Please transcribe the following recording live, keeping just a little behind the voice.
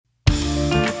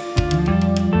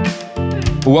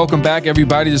Well, welcome back,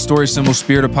 everybody, to Story Symbol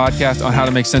Spirit, a podcast on how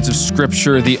to make sense of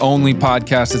Scripture, the only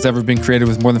podcast that's ever been created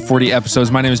with more than 40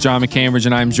 episodes. My name is John McCambridge,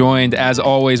 and I'm joined, as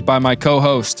always, by my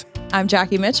co-host. I'm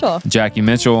Jackie Mitchell. Jackie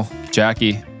Mitchell.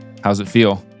 Jackie, how's it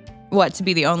feel? What, to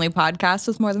be the only podcast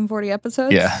with more than 40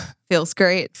 episodes? Yeah. Feels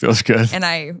great. Feels good. And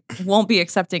I won't be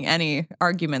accepting any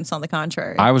arguments on the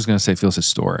contrary. I was going to say feels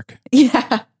historic.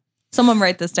 Yeah. Someone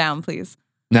write this down, please.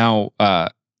 Now,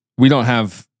 we don't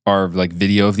have our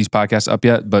video of these podcasts up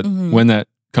yet, but when that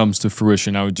comes to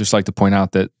fruition, I would just like to point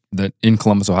out that in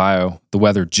Columbus, Ohio, the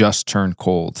weather just turned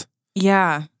cold.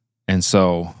 Yeah. And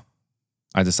so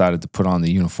I decided to put on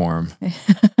the uniform.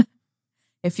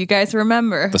 If you guys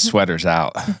remember. The sweater's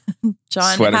out.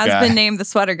 John sweater has guy. been named the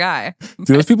sweater guy.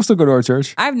 Do those people still go to our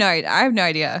church? I have no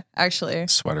idea, actually.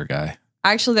 Sweater guy.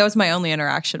 Actually, that was my only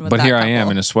interaction with But that here couple. I am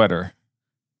in a sweater.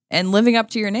 And living up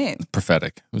to your name.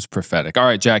 Prophetic. It was prophetic. All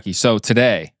right, Jackie. So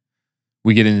today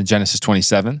we get into Genesis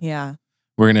 27. Yeah.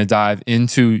 We're going to dive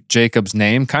into Jacob's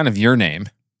name, kind of your name.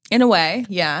 In a way,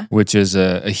 yeah. Which is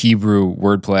a Hebrew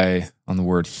wordplay on the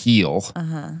word heel.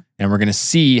 Uh-huh. And we're going to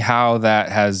see how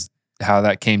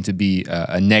that came to be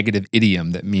a negative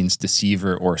idiom that means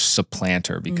deceiver or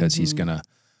supplanter, because he's going to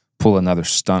pull another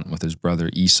stunt with his brother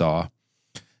Esau.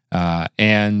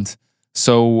 And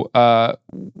so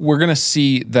we're going to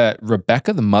see that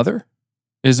Rebekah, the mother,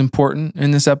 is important in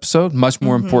this episode, much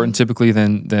more important typically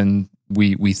than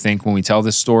we think when we tell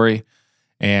this story.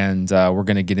 And we're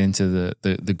going to get into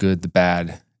the good, the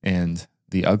bad, and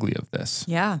the ugly of this.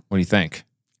 Yeah. What do you think?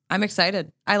 I'm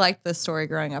excited. I liked this story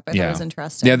growing up. I thought it was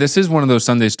interesting. Yeah, this is one of those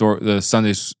Sunday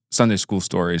school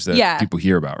stories that people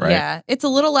hear about, right? Yeah, it's a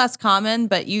little less common,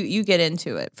 but you get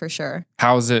into it for sure.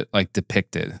 How is it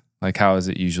depicted? How is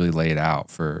it usually laid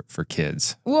out for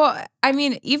kids? Well, I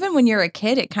mean, even when you're a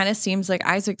kid, it kind of seems like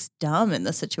Isaac's dumb in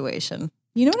the situation.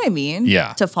 You know what I mean?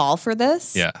 Yeah. To fall for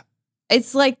this? Yeah.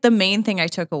 It's the main thing I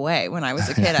took away when I was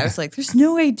a kid. I was like, there's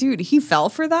no way, dude, he fell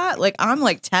for that? I'm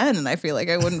 10 and I feel like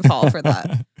I wouldn't fall for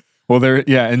that. Well,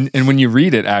 and when you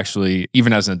read it, actually,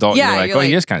 even as an adult, you're like,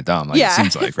 he is kind of dumb. It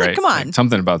seems like, right? Come on.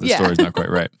 Something about this story is not quite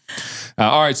right.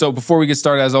 All right, so before we get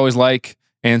started, as always, like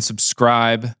and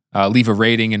subscribe. Leave a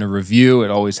rating and a review.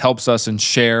 It always helps us, and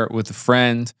share with a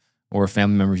friend or a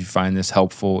family member if you find this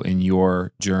helpful in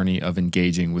your journey of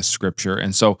engaging with Scripture.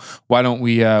 And so why don't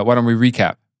we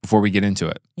recap before we get into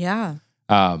it? Yeah.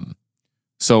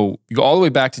 So you go all the way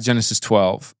back to Genesis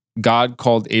 12. God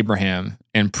called Abraham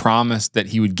and promised that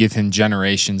he would give him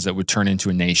generations that would turn into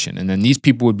a nation. And then these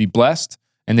people would be blessed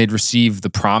and they'd receive the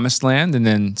promised land. And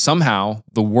then somehow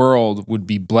the world would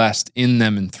be blessed in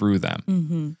them and through them.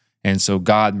 Mm-hmm. And so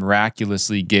God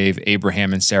miraculously gave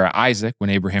Abraham and Sarah Isaac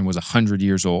when Abraham was 100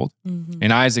 years old. Mm-hmm.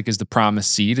 And Isaac is the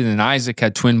promised seed. And then Isaac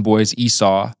had twin boys,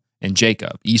 Esau and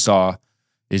Jacob. Esau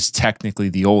is technically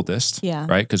the oldest,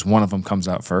 right? Because one of them comes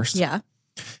out first. Yeah.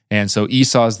 And so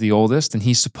Esau's the oldest, and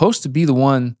he's supposed to be the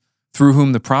one through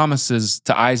whom the promises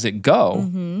to Isaac go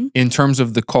in terms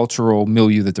of the cultural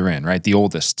milieu that they're in, right? The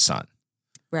oldest son.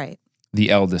 Right.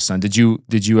 The eldest son. Did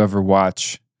you ever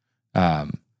watch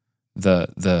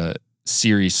the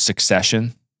series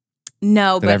Succession?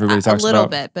 No, that but everybody talks a little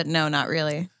about? bit, but no, not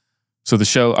really. So the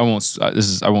show, I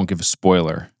won't give a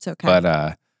spoiler. It's okay.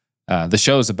 But the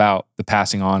show is about the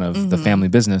passing on of the family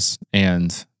business,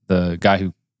 and the guy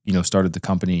who started the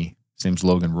company, his name's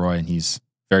Logan Roy, and he's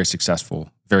very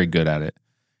successful, very good at it.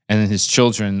 And then his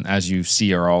children, as you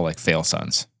see, are all fail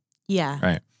sons. Yeah.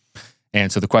 Right.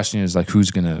 And so the question is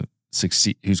who's going to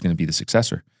succeed? Who's going to be the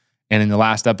successor? And in the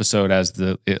last episode, as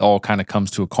it all kind of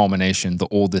comes to a culmination, the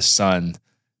oldest son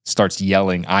starts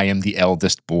yelling, "I am the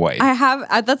eldest boy." I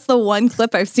have. That's the one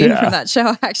clip I've seen from that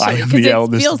show, actually, because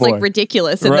it feels boy.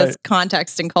 Ridiculous in this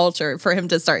context and culture for him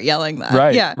to start yelling that.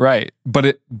 Right. Yeah. Right.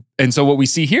 And so what we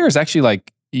see here is actually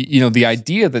the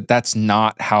idea that that's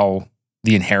not how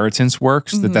the inheritance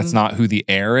works, that that's not who the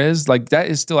heir is. That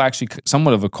is still actually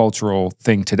somewhat of a cultural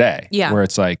thing today. Yeah. Where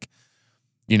it's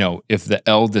if the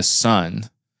eldest son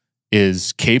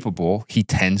is capable, he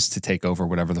tends to take over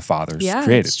whatever the father's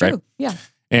created. It's true. Right. Yeah.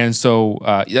 And so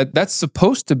that's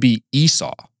supposed to be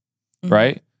Esau,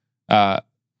 right? But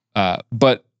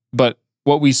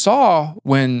what we saw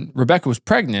when Rebekah was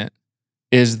pregnant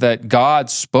is that God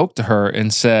spoke to her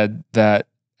and said that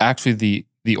actually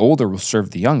the older will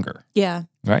serve the younger. Yeah.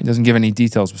 Right? Doesn't give any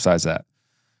details besides that.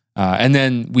 And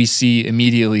then we see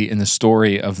immediately in the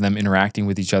story of them interacting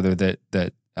with each other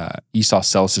that Esau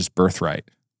sells his birthright.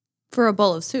 For a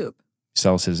bowl of soup.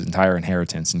 Sells his entire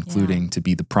inheritance, including to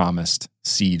be the promised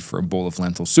seed for a bowl of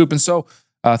lentil soup. And so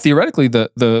theoretically,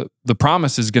 the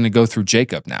promise is going to go through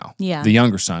Jacob now, the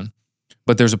younger son.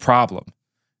 But there's a problem.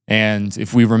 And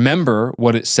if we remember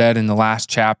what it said in the last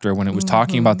chapter when it was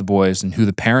talking about the boys and who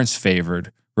the parents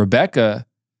favored, Rebekah,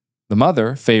 the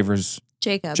mother, favors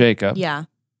Jacob. Yeah.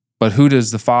 But who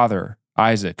does the father,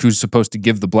 Isaac, who's supposed to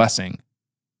give the blessing,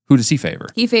 who does he favor?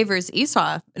 He favors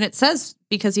Esau. And it says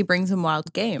because he brings him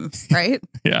wild game, right?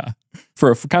 Yeah.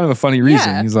 For kind of a funny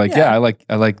reason. He's like, I like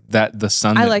that the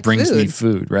son that brings me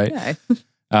food, right?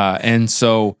 Yeah. And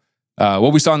so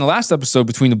what we saw in the last episode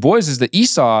between the boys is that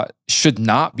Esau should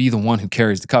not be the one who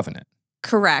carries the covenant.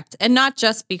 Correct. And not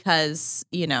just because,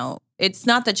 it's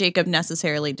not that Jacob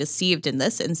necessarily deceived in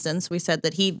this instance. We said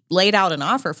that he laid out an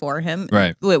offer for him.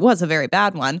 Right. It was a very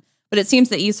bad one. But it seems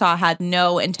that Esau had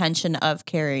no intention of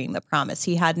carrying the promise.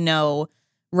 He had no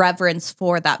reverence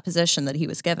for that position that he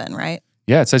was given, right?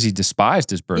 Yeah, it says he despised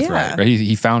his birthright, Yeah. right?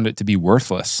 He found it to be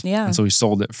worthless. Yeah. And so he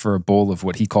sold it for a bowl of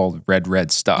what he called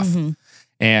red stuff.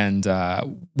 And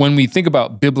when we think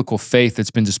about biblical faith that's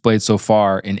been displayed so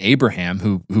far in Abraham,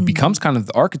 who becomes kind of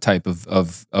the archetype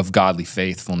of godly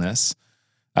faithfulness,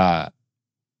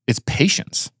 it's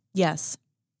patience. Yes.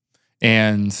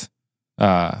 And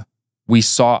we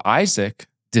saw Isaac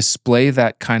display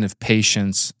that kind of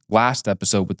patience last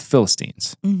episode with the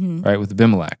Philistines, right? With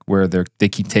Abimelech, where they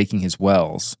keep taking his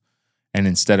wells. And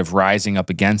instead of rising up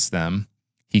against them,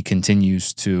 he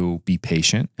continues to be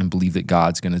patient and believe that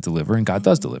God's going to deliver, and God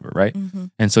does deliver, right?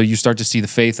 And so you start to see the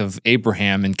faith of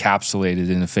Abraham encapsulated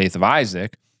in the faith of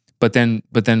Isaac. But then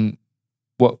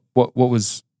what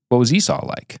was Esau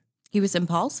like? He was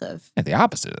impulsive. Yeah, the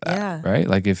opposite of that, Yeah. right?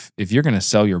 Like if you're going to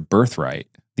sell your birthright,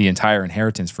 the entire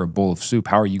inheritance for a bowl of soup,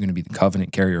 how are you going to be the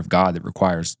covenant carrier of God that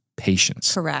requires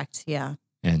patience? Correct. Yeah.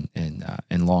 And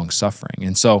long suffering.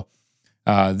 And so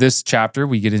this chapter,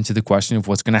 we get into the question of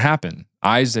what's going to happen.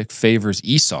 Isaac favors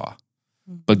Esau,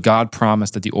 but God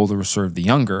promised that the older will serve the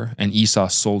younger, and Esau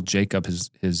sold Jacob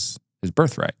his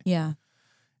birthright. Yeah.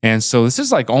 And so this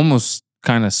is like almost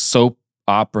kind of soap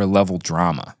opera level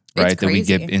drama, right? That we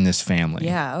get in this family.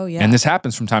 Yeah. Oh, yeah. And this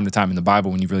happens from time to time in the Bible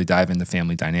when you really dive into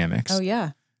family dynamics. Oh,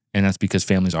 yeah. And that's because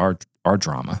families are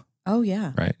drama. Oh,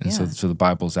 yeah. Right. And so the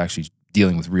Bible is actually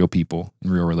dealing with real people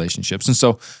and real relationships. And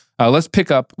so let's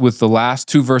pick up with the last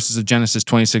two verses of Genesis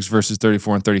 26, verses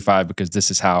 34 and 35, because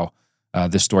this is how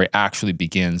this story actually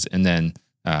begins. And then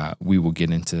we will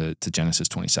get into Genesis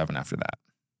 27 after that.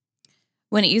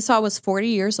 When Esau was 40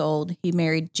 years old, he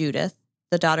married Judith,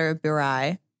 the daughter of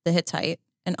Berai, the Hittite,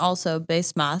 and also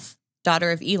Basemath,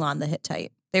 daughter of Elon, the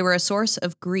Hittite. They were a source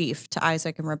of grief to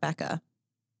Isaac and Rebekah.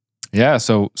 Yeah,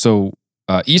 so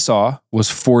Esau was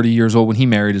 40 years old when he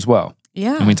married as well.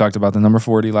 Yeah. And we talked about the number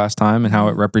 40 last time and how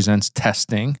it represents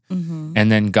testing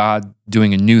and then God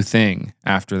doing a new thing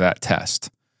after that test.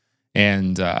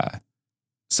 And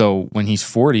so when he's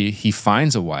 40, he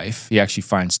finds a wife. He actually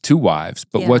finds two wives.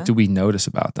 But what do we notice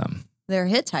about them? They're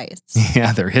Hittites.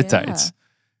 Yeah, they're Hittites. Yeah.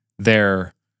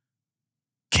 They're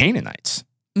Canaanites.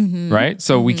 Right?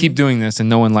 So we keep doing this and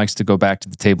no one likes to go back to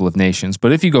the table of nations.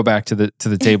 But if you go back to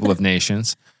the table of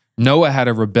nations, Noah had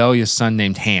a rebellious son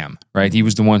named Ham, right? He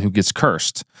was the one who gets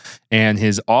cursed. And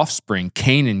his offspring,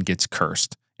 Canaan, gets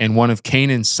cursed. And one of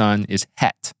Canaan's son is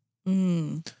Het.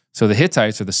 So the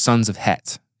Hittites are the sons of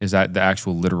Het, is that the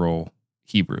actual literal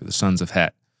Hebrew, the sons of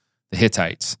Het, the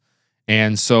Hittites.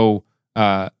 And so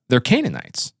they're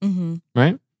Canaanites,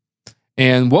 right?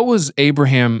 And what was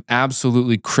Abraham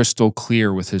absolutely crystal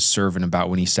clear with his servant about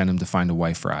when he sent him to find a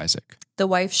wife for Isaac? The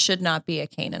wife should not be a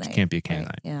Canaanite. Can't be a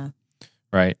Canaanite. Right? Yeah.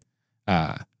 Right?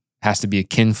 Has to be a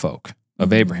kinfolk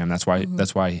of Abraham. That's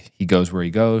why he goes where he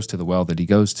goes, to the well that he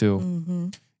goes to.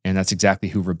 And that's exactly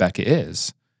who Rebekah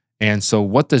is. And so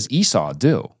what does Esau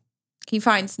do? He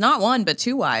finds not one, but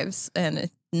two wives, and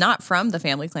not from the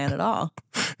family clan at all.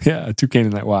 Yeah, two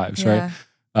Canaanite wives, right?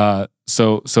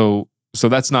 So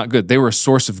that's not good. They were a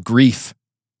source of grief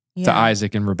to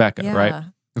Isaac and Rebekah, right?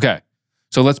 Okay,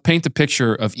 so let's paint the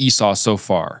picture of Esau so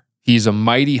far. He's a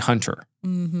mighty hunter,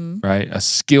 right? A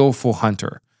skillful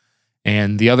hunter.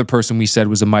 And the other person we said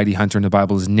was a mighty hunter in the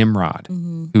Bible is Nimrod,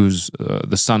 who's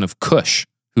the son of Cush,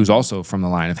 who's also from the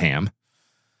line of Ham.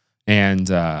 And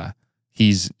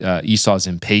Esau's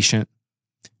impatient.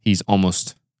 He's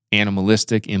almost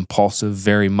animalistic, impulsive,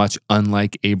 very much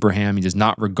unlike Abraham. He does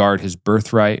not regard his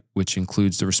birthright, which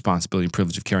includes the responsibility and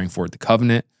privilege of carrying forward the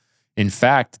covenant. In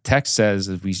fact, the text says,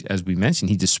 as we mentioned,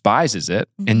 he despises it,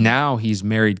 and now he's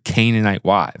married Canaanite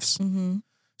wives.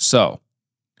 So,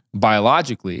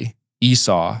 biologically,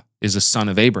 Esau is a son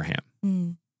of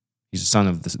Abraham. He's a son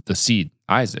of the seed,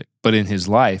 Isaac. But in his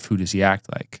life, who does he act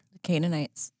like? The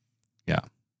Canaanites. Yeah.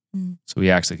 So he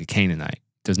acts like a Canaanite.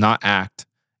 Does not act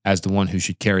as the one who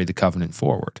should carry the covenant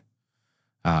forward.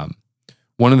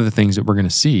 One of the things that we're going to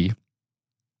see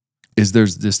is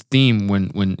there's this theme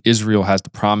when Israel has the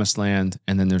promised land,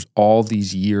 and then there's all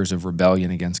these years of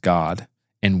rebellion against God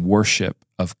and worship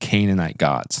of Canaanite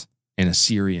gods and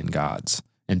Assyrian gods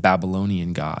and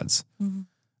Babylonian gods.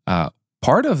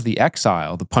 Part of the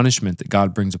exile, the punishment that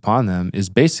God brings upon them is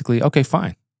basically, okay,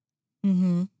 fine.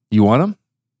 You want them?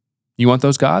 You want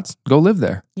those gods? Go live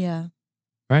there. Yeah.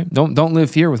 Right? Don't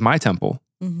live here with my temple.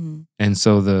 And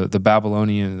so the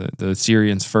Babylonian, the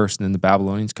Assyrians first, and then the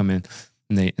Babylonians come in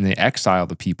and they exile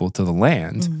the people to the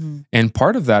land. And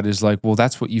part of that is like, well,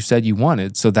 that's what you said you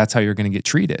wanted, so that's how you're going to get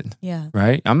treated. Yeah.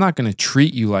 Right? I'm not going to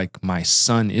treat you like my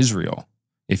son Israel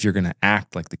if you're going to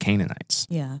act like the Canaanites.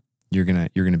 Yeah. You're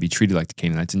gonna be treated like the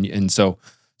Canaanites, and so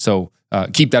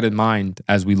keep that in mind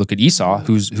as we look at Esau,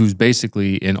 who's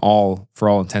basically for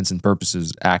all intents and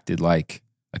purposes acted like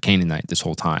a Canaanite this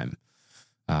whole time.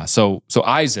 So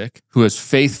Isaac, who has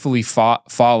faithfully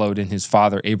followed in his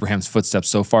father Abraham's footsteps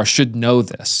so far, should know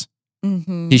this.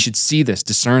 He should see this,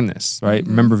 discern this, right?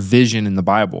 Remember vision in the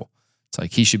Bible. It's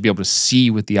like he should be able to see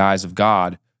with the eyes of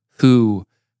God who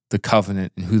the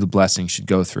covenant and who the blessing should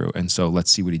go through. And so let's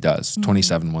see what he does.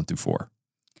 27, 1-4.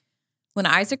 When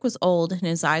Isaac was old and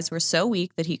his eyes were so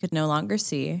weak that he could no longer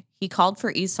see, he called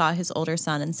for Esau, his older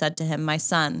son, and said to him, "My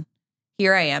son."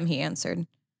 "Here I am," he answered.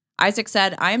 Isaac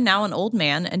said, "I am now an old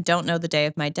man and don't know the day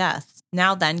of my death.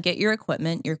 Now then, get your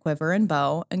equipment, your quiver and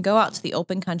bow, and go out to the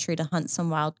open country to hunt some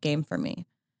wild game for me.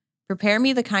 Prepare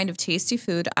me the kind of tasty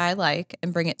food I like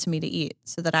and bring it to me to eat,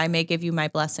 so that I may give you my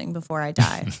blessing before I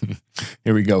die."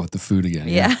 Here we go with the food again.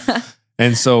 Yeah.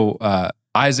 And so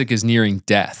Isaac is nearing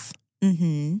death,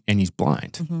 Mm-hmm. and he's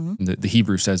blind. Mm-hmm. The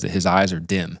Hebrew says that his eyes are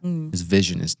dim. His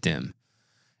vision is dim.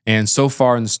 And so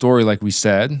far in the story, like we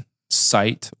said,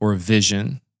 sight or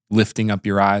vision, lifting up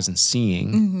your eyes and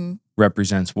seeing,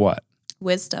 represents what?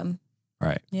 Wisdom.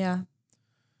 Right. Yeah.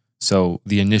 So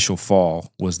the initial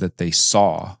fall was that they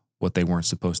saw what they weren't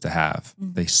supposed to have.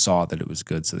 They saw that it was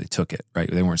good, so they took it,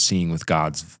 right? They weren't seeing with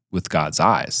God's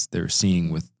eyes. They were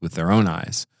seeing with their own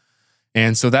eyes.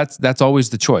 And so that's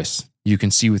always the choice. You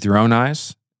can see with your own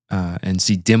eyes and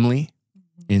see dimly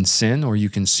in sin, or you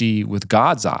can see with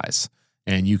God's eyes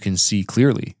and you can see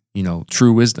clearly,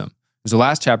 true wisdom. Because the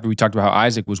last chapter we talked about how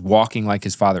Isaac was walking like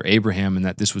his father Abraham and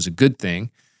that this was a good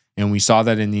thing. And we saw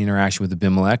that in the interaction with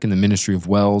Abimelech and the ministry of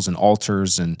wells and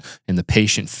altars and the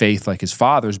patient faith like his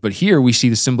father's. But here we see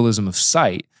the symbolism of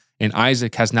sight, and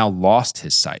Isaac has now lost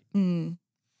his sight.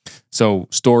 So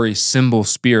story, symbol,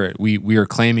 spirit, we are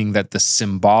claiming that the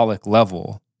symbolic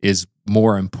level is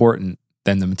more important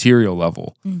than the material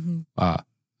level. In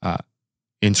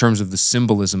terms of the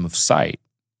symbolism of sight,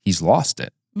 he's lost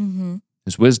it.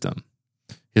 His wisdom,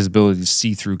 his ability to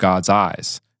see through God's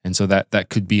eyes. And so that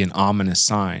could be an ominous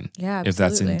sign if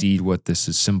that's indeed what this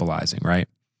is symbolizing, right?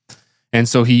 And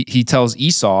so he tells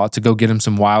Esau to go get him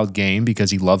some wild game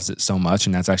because he loves it so much,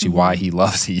 and that's actually why he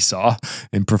loves Esau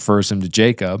and prefers him to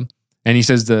Jacob. And he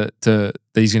says that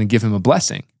he's going to give him a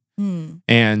blessing.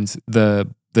 And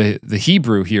the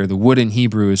Hebrew here, the wooden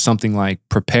Hebrew, is something like,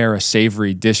 "Prepare a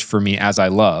savory dish for me as I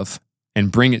love,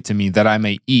 and bring it to me that I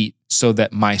may eat, so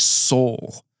that my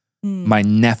soul," my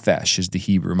nephesh is the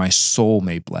Hebrew, "my soul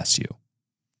may bless you."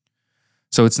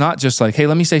 So it's not just like, hey,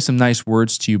 let me say some nice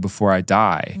words to you before I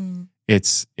die.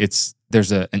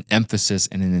 There's an emphasis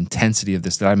and an intensity of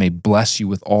this, that I may bless you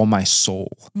with all my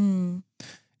soul.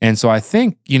 And so I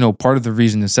think, part of the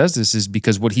reason it says this is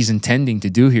because what he's intending to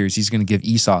do here is he's going to give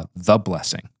Esau the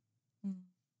blessing,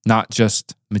 not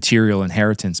just material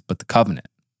inheritance, but the covenant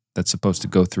that's supposed to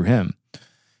go through him.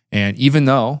 And even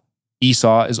though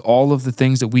Esau is all of the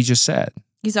things that we just said,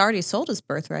 he's already sold his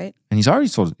birthright. And he's already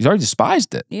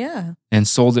despised it. Yeah. And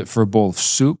sold it for a bowl of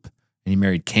soup. And he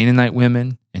married Canaanite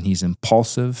women, and he's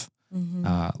impulsive.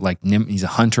 He's a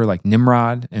hunter like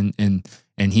Nimrod,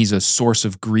 and he's a source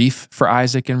of grief for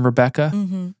Isaac and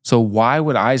Rebekah. So why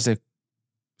would Isaac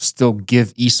still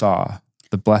give Esau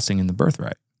the blessing and the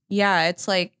birthright? Yeah, it's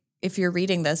like, if you're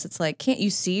reading this, it's like, can't you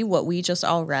see what we just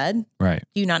all read? Right.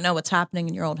 Do you not know what's happening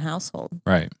in your own household?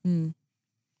 Right. And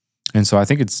so I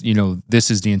think it's,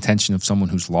 this is the intention of someone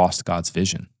who's lost God's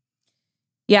vision.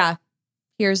 Yeah.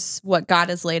 Here's what God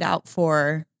has laid out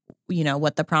for,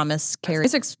 what the promise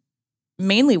carries. Isaac's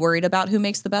mainly worried about who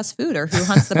makes the best food or who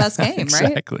hunts the best game, right?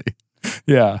 Exactly.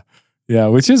 Yeah. Yeah.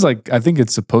 Which is like, I think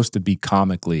it's supposed to be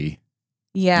comically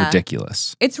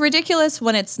ridiculous. It's ridiculous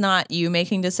when it's not you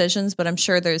making decisions, but I'm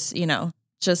sure there's,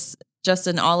 just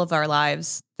in all of our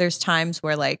lives, there's times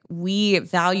where like we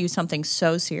value something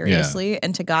so seriously,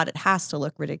 and to God it has to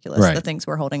look ridiculous, the things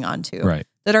we're holding on to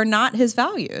that are not his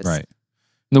values. Right.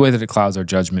 The way that it clouds our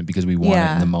judgment because we want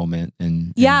it in the moment.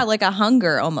 And like a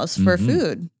hunger almost for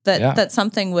food, that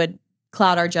something would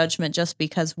cloud our judgment just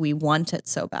because we want it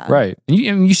so bad. Right.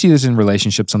 And you see this in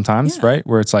relationships sometimes, Yeah. right?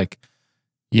 Where it's like,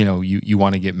 you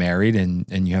want to get married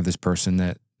and you have this person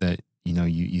that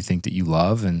you think that you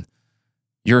love, and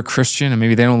you're a Christian and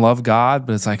maybe they don't love God,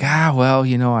 but it's like, I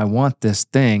want this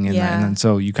thing. And, Yeah. and then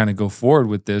so you kind of go forward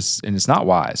with this and it's not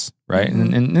wise, right?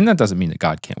 Mhm. And that doesn't mean that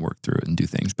God can't work through it and do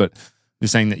things, but you're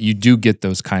saying that you do get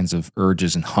those kinds of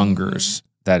urges and hungers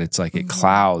that it's like it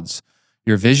clouds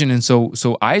your vision. And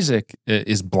so Isaac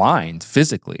is blind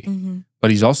physically,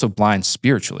 but he's also blind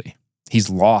spiritually.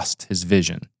 He's lost his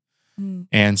vision.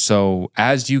 And so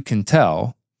as you can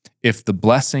tell, if the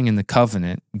blessing in the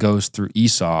covenant goes through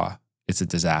Esau, it's a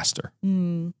disaster.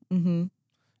 And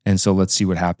so let's see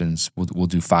what happens. We'll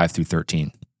do 5 through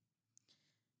 13.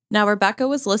 Now Rebekah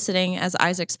was listening as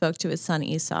Isaac spoke to his son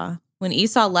Esau. When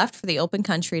Esau left for the open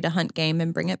country to hunt game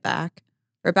and bring it back,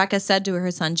 Rebekah said to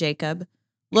her son Jacob,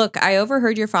 "Look, I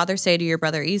overheard your father say to your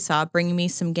brother Esau, 'Bring me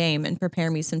some game and prepare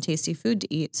me some tasty food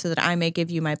to eat, so that I may give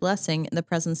you my blessing in the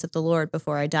presence of the Lord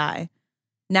before I die.'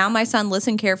 Now, my son,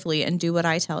 listen carefully and do what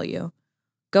I tell you.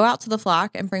 Go out to the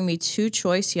flock and bring me 2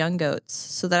 choice young goats,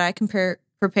 so that I can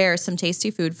prepare some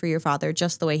tasty food for your father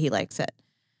just the way he likes it.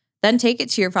 Then take it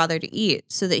to your father to eat,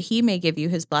 so that he may give you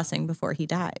his blessing before he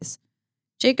dies."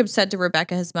 Jacob said to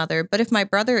Rebekah his mother, "But if my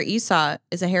brother Esau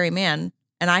is a hairy man,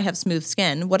 and I have smooth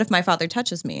skin, what if my father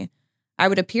touches me? I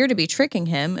would appear to be tricking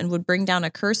him and would bring down a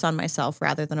curse on myself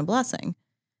rather than a blessing."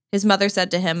 His mother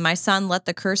said to him, "My son, let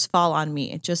the curse fall on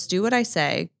me. Just do what I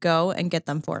say. Go and get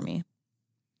them for me."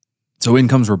 So in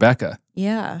comes Rebekah,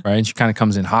 Yeah. right? And she kind of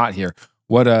comes in hot here.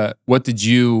 What did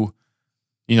you,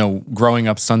 growing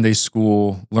up Sunday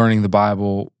school, learning the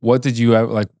Bible, what did you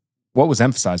like? What was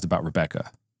emphasized about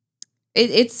Rebekah?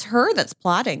 It's her that's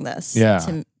plotting this.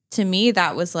 Yeah. To me,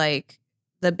 that was like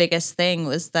the biggest thing,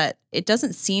 was that it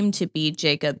doesn't seem to be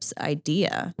Jacob's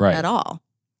idea at all.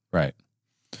 Right.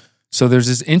 So there's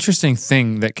this interesting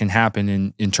thing that can happen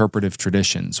in interpretive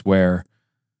traditions where,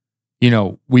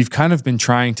 we've kind of been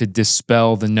trying to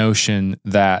dispel the notion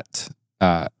that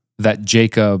that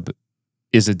Jacob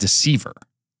is a deceiver,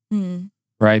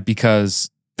 right? Because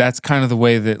that's kind of the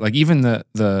way that, like, even the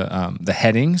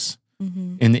headings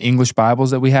in the English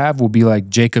Bibles that we have will be like,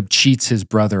 Jacob cheats his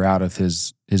brother out of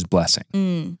his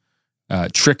blessing,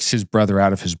 tricks his brother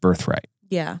out of his birthright.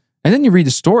 Yeah. And then you read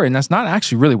the story, and that's not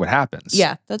actually really what happens.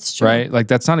 Yeah, that's true. Right? Like,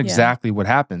 that's not exactly what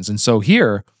happens. And so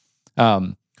here,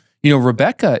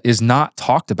 Rebekah is not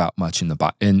talked about much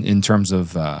in terms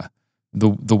of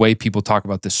the way people talk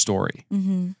about this story.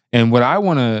 And what I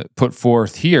want to put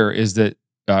forth here is that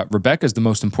Rebekah is the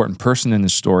most important person in the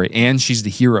story, and she's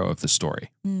the hero of the story.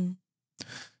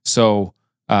 So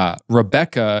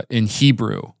Rebekah in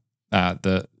Hebrew,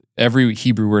 every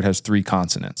Hebrew word has 3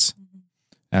 consonants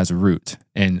as a root,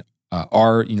 and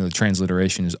the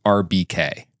transliteration is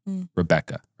RBK,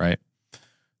 Rebekah, right?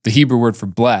 The Hebrew word for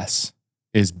bless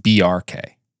is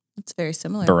BRK. It's very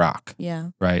similar. Barak.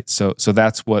 Yeah. Right? So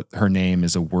that's what her name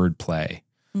is, a word play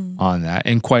on that.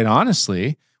 And quite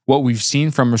honestly, what we've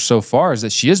seen from her so far is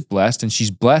that she is blessed, and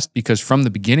she's blessed because from the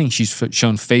beginning she's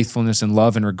shown faithfulness and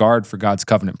love and regard for God's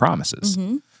covenant promises.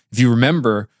 If you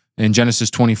remember, in Genesis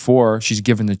 24, she's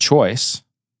given the choice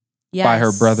by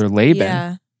her brother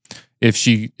Laban if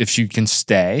she can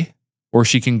stay or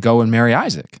she can go and marry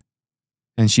Isaac.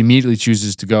 And she immediately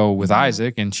chooses to go with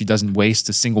Isaac, and she doesn't waste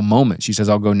a single moment. She says,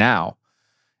 "I'll go now."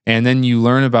 And then you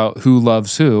learn about who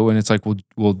loves who, and it's like,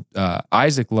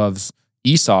 Isaac loves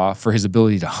Esau for his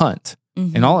ability to hunt.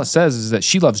 And all it says is that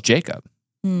she loves Jacob,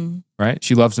 right?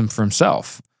 She loves him for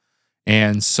himself.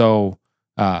 And so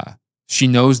she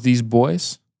knows these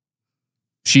boys.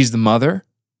 She's the mother.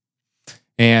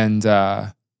 And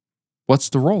what's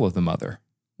the role of the mother?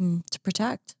 To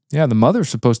protect. Yeah, the mother's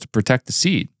supposed to protect the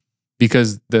seed,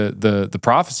 because the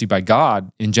prophecy by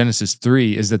God in Genesis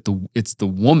 3 is that it's the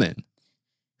woman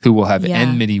who will have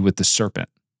enmity with the serpent.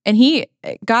 And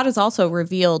God has also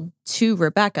revealed to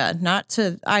Rebekah, not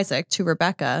to Isaac, to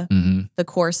Rebekah, the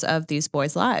course of these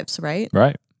boys' lives, right?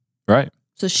 Right.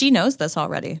 So she knows this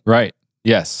already. Right.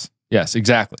 Yes,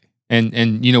 exactly.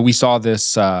 And we saw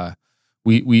this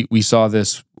we saw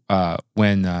this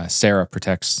when Sarah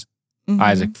protects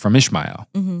Isaac from Ishmael,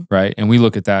 right? And we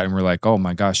look at that and we're like, oh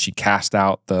my gosh, she cast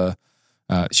out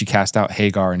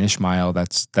Hagar and Ishmael.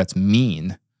 That's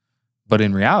mean. But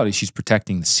in reality, she's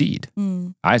protecting the seed,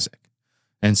 Isaac.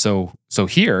 And so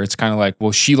here it's kind of like,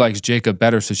 well, she likes Jacob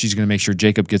better, so she's going to make sure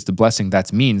Jacob gets the blessing.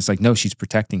 That's mean. It's like, no, she's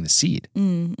protecting the seed.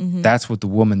 That's what the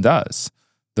woman does.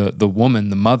 The woman,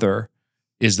 the mother,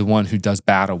 is the one who does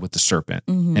battle with the serpent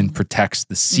and protects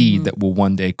the seed that will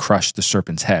one day crush the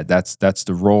serpent's head. That's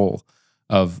the role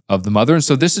of the mother. And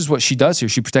so this is what she does here.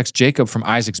 She protects Jacob from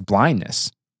Isaac's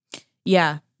blindness,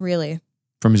 Yeah, really.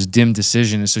 from his dim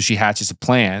decision. And so she hatches a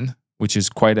plan, which is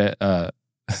quite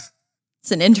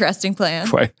It's an interesting plan.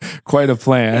 quite a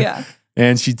plan. Yeah.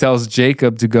 And she tells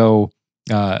Jacob to go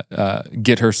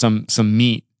get her some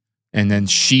meat, and then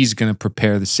she's going to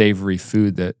prepare the savory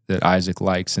food that Isaac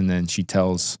likes. And then she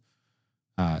tells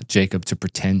Jacob to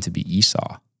pretend to be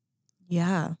Esau.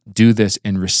 Yeah. Do this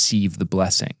and receive the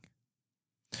blessing.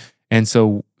 And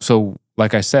so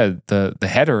like I said, the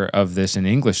header of this in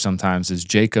English sometimes is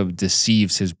Jacob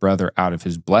deceives his brother out of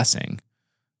his blessing.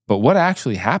 But what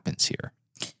actually happens here?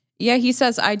 Yeah, he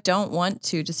says, I don't want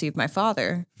to deceive my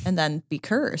father and then be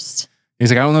cursed. He's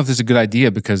like, I don't know if this is a good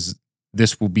idea because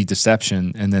this will be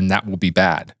deception and then that will be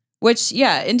bad. Which,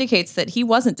 yeah, indicates that he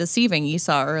wasn't deceiving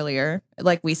Esau earlier.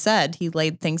 Like we said, he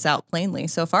laid things out plainly.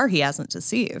 So far, he hasn't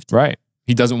deceived. Right.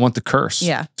 He doesn't want the curse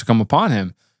to come upon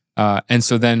him. And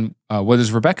so then what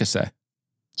does Rebekah say?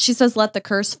 She says, let the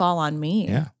curse fall on me.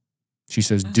 Yeah. She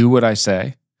says, do what I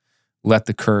say.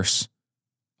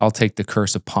 I'll take the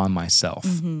curse upon myself.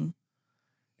 Mm-hmm.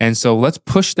 And so let's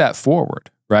push that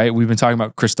forward, right? We've been talking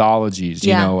about Christologies,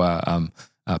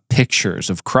 pictures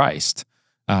of Christ.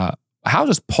 How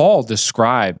does Paul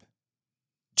describe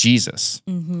Jesus?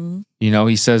 Mm-hmm.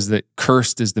 He says that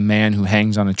cursed is the man who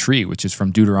hangs on a tree, which is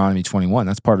from Deuteronomy 21.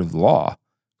 That's part of the law.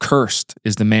 Cursed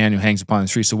is the man who hangs upon a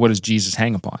tree. So what does Jesus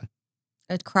hang upon?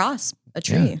 A cross, a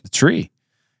tree. Yeah, a tree.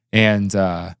 And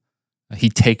he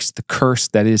takes the curse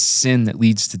that is sin that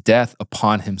leads to death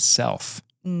upon himself.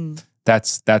 Mm.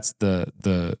 That's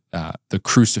the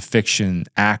crucifixion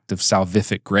act of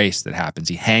salvific grace that happens.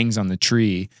 He hangs on the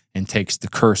tree and takes the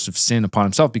curse of sin upon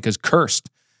himself, because cursed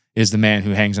is the man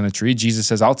who hangs on a tree. Jesus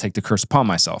says, I'll take the curse upon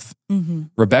myself. Mm-hmm.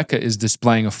 Rebekah is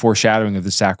displaying a foreshadowing of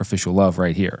the sacrificial love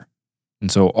right here.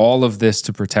 And so all of this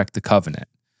to protect the covenant.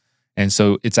 And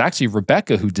so it's actually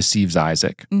Rebekah who deceives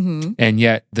Isaac. Mm-hmm. And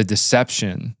yet the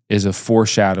deception is a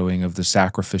foreshadowing of the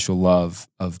sacrificial love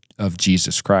of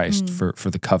Jesus Christ for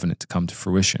the covenant to come to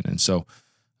fruition. And so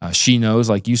she knows,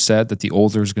 like you said, that the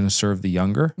older is going to serve the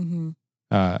younger,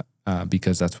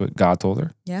 because that's what God told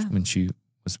her when she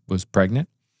was pregnant.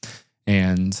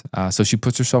 And so she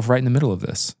puts herself right in the middle of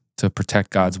this to protect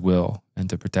God's will and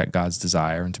to protect God's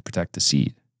desire and to protect the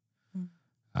seed.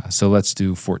 So let's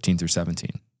do 14 through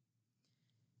 17.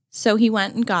 So he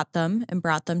went and got them and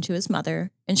brought them to his mother,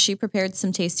 and she prepared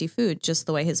some tasty food just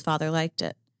the way his father liked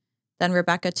it. Then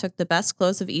Rebekah took the best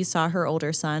clothes of Esau, her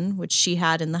older son, which she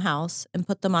had in the house, and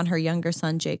put them on her younger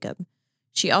son Jacob.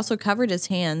 She also covered his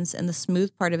hands and the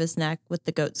smooth part of his neck with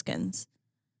the goatskins.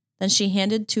 Then she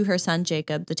handed to her son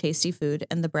Jacob the tasty food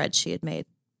and the bread she had made.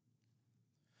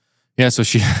 Yeah,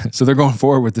 so they're going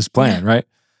forward with this plan, right?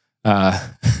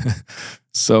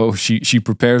 So she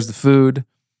prepares the food.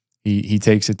 He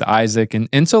takes it to Isaac,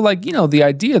 and so the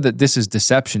idea that this is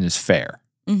deception is fair,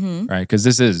 right? Because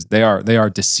they are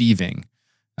deceiving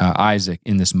Isaac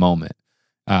in this moment,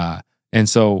 and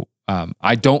so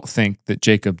I don't think that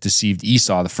Jacob deceived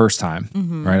Esau the first time,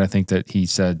 right? I think that he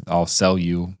said, "I'll sell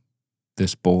you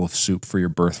this bowl of soup for your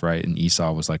birthright," and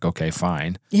Esau was like, "Okay,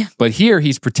 fine." Yeah. But here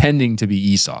he's pretending to be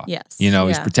Esau. Yes.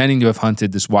 He's pretending to have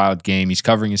hunted this wild game. He's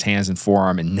covering his hands and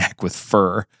forearm and neck with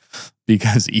fur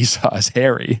because Esau is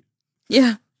hairy.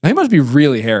 Yeah. He must be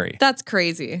really hairy. That's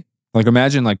crazy. Like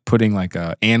imagine putting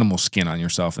a animal skin on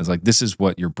yourself. It's like, this is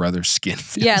what your brother's skin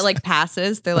feels. Yeah, like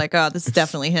passes. They're like, oh, this is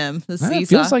definitely him. This is It Esau.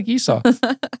 feels like Esau.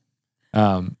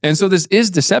 And so this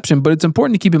is deception, but it's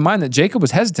important to keep in mind that Jacob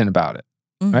was hesitant about it.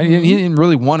 Right? He didn't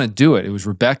really want to do it. It was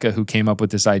Rebekah who came up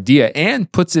with this idea and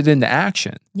puts it into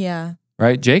action. Yeah.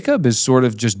 Right? Jacob is sort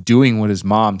of just doing what his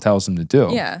mom tells him to do.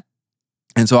 Yeah.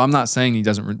 And so I'm not saying he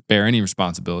doesn't bear any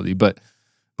responsibility, but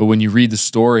when you read the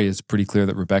story, it's pretty clear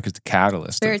that Rebekah's the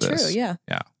catalyst Very of this. true, yeah.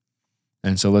 Yeah.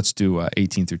 And so let's do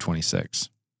 18 through 26.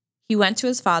 He went to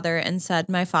his father and said,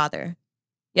 "My father."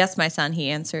 "Yes, my son,"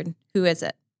 he answered. "Who is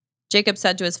it?" Jacob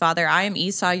said to his father, "I am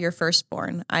Esau, your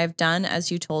firstborn. I have done as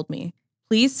you told me.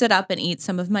 Please sit up and eat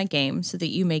some of my game so that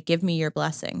you may give me your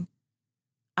blessing."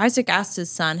 Isaac asked his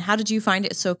son, "How did you find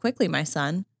it so quickly, my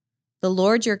son?" "The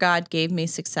Lord your God gave me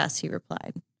success," he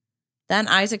replied. Then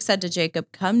Isaac said to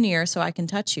Jacob, "Come near so I can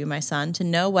touch you, my son, to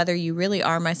know whether you really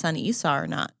are my son Esau or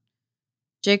not."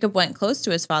 Jacob went close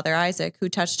to his father Isaac, who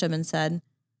touched him and said,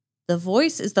 "The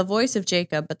voice is the voice of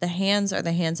Jacob, but the hands are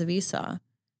the hands of Esau."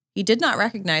 He did not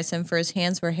recognize him, for his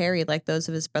hands were hairy like those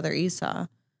of his brother Esau.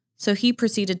 So he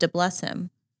proceeded to bless him.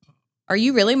 "Are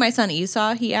you really my son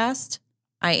Esau?" he asked.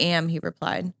 "I am," he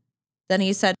replied. Then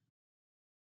he said,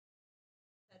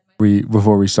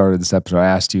 Before we started this episode, I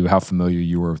asked you how familiar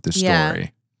you were with this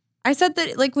story. I said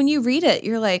that, like, when you read it,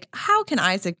 you're like, how can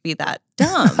Isaac be that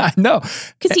dumb? I know.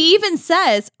 Because he even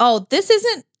says, oh, this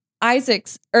isn't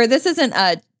Isaac's, or this isn't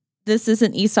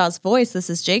Esau's voice. This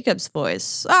is Jacob's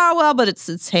voice. Oh, well, but it's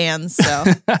its hands. So,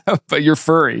 But you're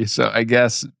furry, so I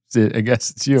guess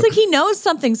it's you. it's like he knows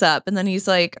something's up, and then he's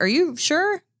like, "Are you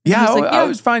sure?" And Yeah, he's like, I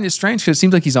always find it strange because it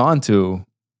seems like he's on to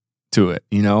it.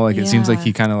 Like it seems like Yeah.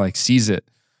 he kind of like sees it.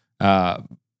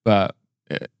 But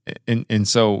and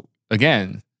so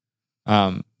again,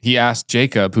 he asked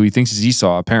Jacob, who he thinks is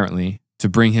Esau, apparently, to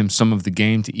bring him some of the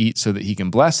game to eat so that he can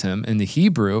bless him. And the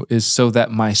Hebrew is so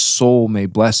that my soul may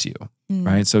bless you,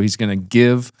 right? So he's going to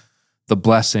give the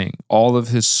blessing, all of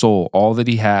his soul, all that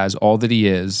he has, all that he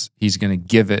is, he's going to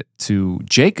give it to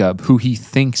Jacob, who he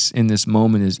thinks in this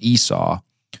moment is Esau,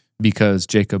 because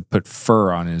Jacob put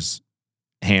fur on his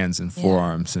hands and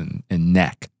forearms and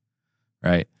neck,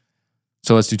 right?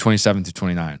 So let's do 27 to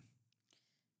 29.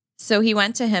 So he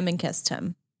went to him and kissed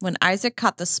him. When Isaac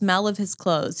caught the smell of his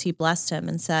clothes, he blessed him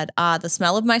and said, "Ah, the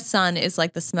smell of my son is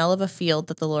like the smell of a field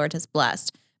that the Lord has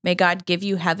blessed. May God give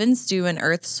you heaven's dew and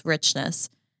earth's richness,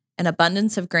 an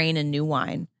abundance of grain and new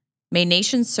wine. May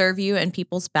nations serve you and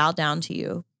peoples bow down to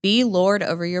you. Be Lord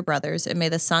over your brothers, and may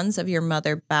the sons of your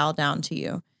mother bow down to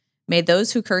you. May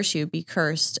those who curse you be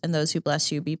cursed, and those who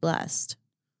bless you be blessed."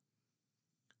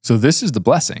 So this is the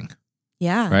blessing,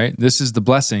 Yeah. right? This is the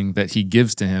blessing that he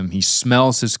gives to him. He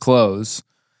smells his clothes,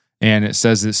 and it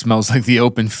says it smells like the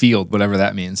open field, whatever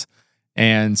that means.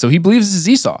 And so he believes this is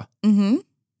Esau, Mm-hmm.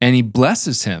 and he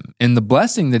blesses him. And the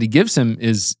blessing that he gives him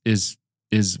is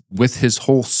with his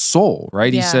whole soul,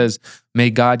 right? He Yeah. says, "May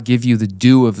God give you the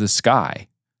dew of the sky,"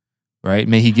 right?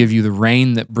 May he give you the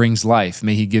rain that brings life.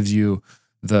 May he give you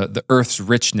the earth's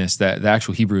richness. That the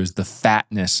actual Hebrew is the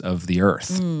fatness of the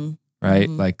earth, right?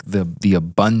 Like the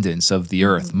abundance of the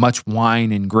earth, much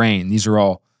wine and grain. These are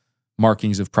all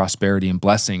markings of prosperity and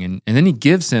blessing. And then he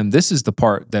gives him, this is the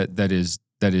part that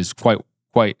is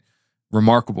quite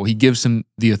remarkable. He gives him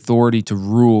the authority to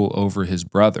rule over his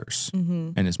brothers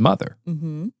and his mother.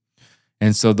 Mm-hmm.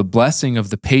 And so the blessing of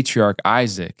the patriarch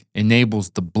Isaac enables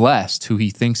the blessed, who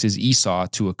he thinks is Esau,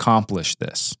 to accomplish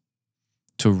this,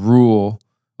 to rule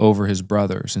over his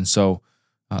brothers. And so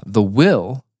the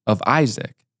will of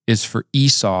Isaac is for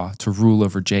Esau to rule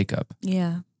over Jacob.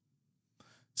 Yeah.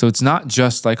 So it's not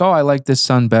just like, oh, I like this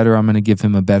son better, I'm going to give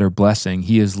him a better blessing.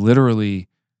 He is literally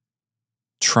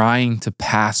trying to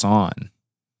pass on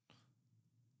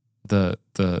the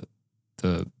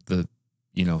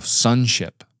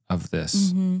sonship of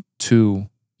this to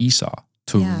Esau,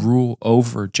 to rule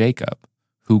over Jacob,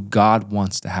 who God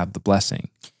wants to have the blessing.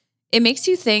 It makes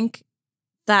you think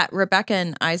that Rebekah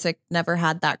and Isaac never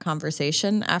had that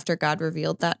conversation after God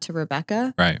revealed that to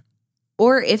Rebekah. Right.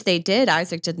 Or if they did,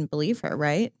 Isaac didn't believe her,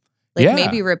 right? Like Yeah.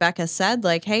 maybe Rebekah said,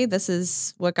 like, "Hey, this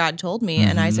is what God told me."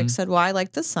 And Isaac said, "Well, I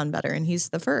like this son better, and he's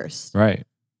the first." Right.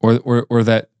 Or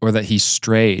that he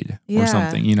strayed or Yeah.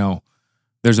 something.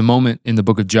 There's a moment in the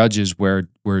book of Judges where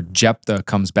Jephthah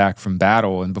comes back from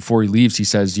battle, and before he leaves, he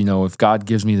says, if God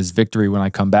gives me this victory when I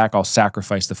come back, I'll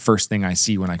sacrifice the first thing I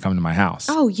see when I come to my house.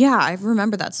 Oh, yeah, I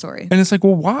remember that story. And it's like,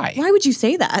 well, why? Why would you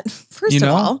say that? First of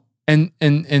all. And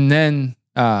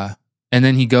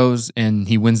then he goes and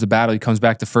he wins the battle. He comes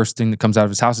back, the first thing that comes out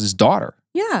of his house is his daughter.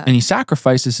 Yeah. And he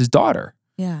sacrifices his daughter.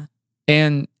 Yeah.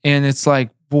 And it's like,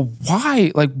 well,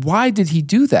 why? Like, why did he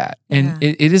do that? And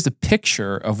it is a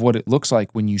picture of what it looks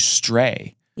like when you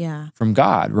stray from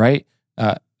God, right?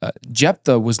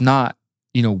 Jephthah was not,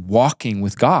 walking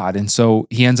with God. And so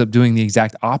he ends up doing the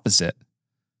exact opposite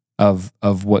of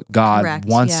what God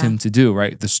wants him to do,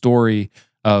 right? The story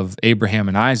of Abraham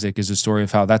and Isaac is a story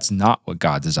of how that's not what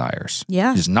God desires.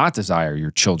 Yeah. He does not desire your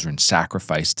children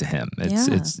sacrificed to him.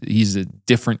 He's a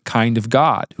different kind of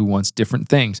God who wants different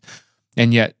things.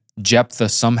 And yet Jephthah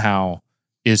somehow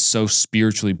is so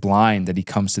spiritually blind that he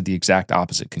comes to the exact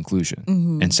opposite conclusion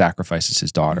and sacrifices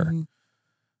his daughter.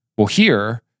 Well,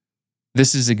 here,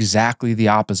 this is exactly the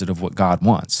opposite of what God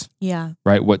wants. Yeah.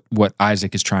 Right? What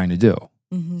Isaac is trying to do.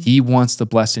 He wants the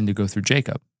blessing to go through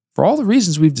Jacob for all the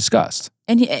reasons we've discussed.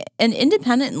 And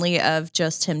independently of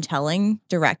just him telling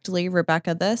directly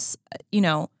Rebekah this,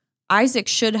 Isaac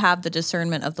should have the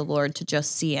discernment of the Lord to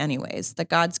just see anyways, that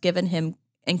God's given him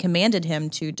and commanded him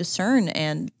to discern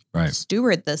and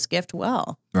steward this gift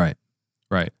well. Right.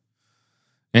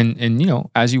 And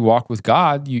as you walk with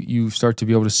God, you start to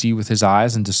be able to see with his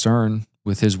eyes and discern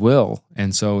with his will.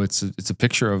 And so it's a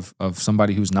picture of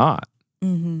somebody who's not.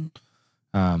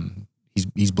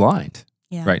 He's blind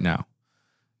right now.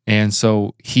 And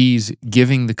so he's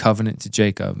giving the covenant to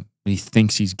Jacob, and he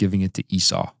thinks he's giving it to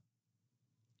Esau.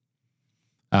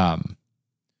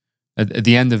 At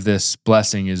the end of this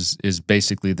blessing is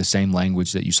basically the same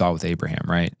language that you saw with Abraham,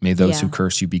 right? May those who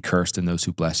curse you be cursed and those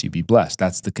who bless you be blessed.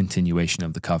 That's the continuation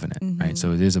of the covenant, right?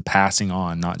 So it is a passing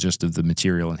on, not just of the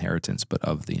material inheritance, but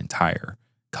of the entire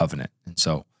covenant. And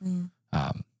so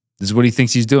this is what he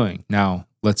thinks he's doing. Now,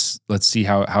 let's see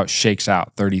how it shakes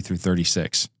out, 30 through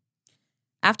 36.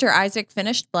 After Isaac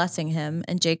finished blessing him,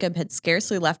 and Jacob had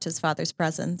scarcely left his father's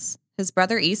presence, his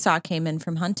brother Esau came in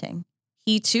from hunting.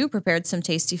 He too prepared some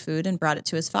tasty food and brought it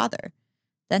to his father.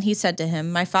 Then he said to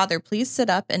him, "My father, please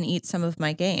sit up and eat some of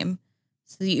my game,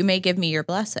 so that you may give me your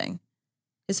blessing."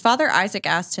 His father Isaac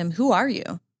asked him, "Who are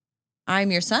you?" "I am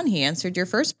your son," he answered, "your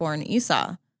firstborn,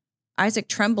 Esau." Isaac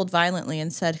trembled violently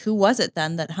and said, "Who was it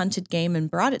then that hunted game and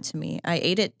brought it to me? I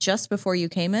ate it just before you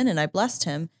came in, and I blessed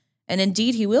him, and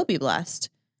indeed he will be blessed."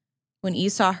 When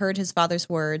Esau heard his father's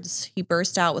words, he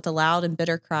burst out with a loud and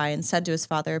bitter cry and said to his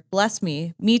father, "Bless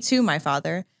me too, my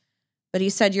father." But he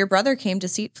said, "Your brother came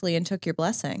deceitfully and took your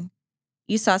blessing."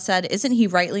 Esau said, "Isn't he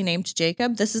rightly named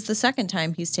Jacob? This is the second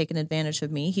time he's taken advantage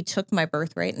of me. He took my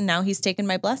birthright, and now he's taken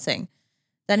my blessing."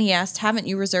 Then he asked, "Haven't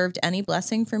you reserved any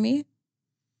blessing for me?"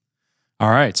 All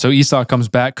right, so Esau comes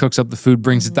back, cooks up the food,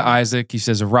 brings it to Isaac. He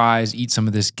says, "Arise, eat some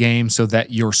of this game so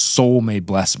that your soul may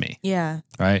bless me." Yeah.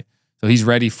 Right? So he's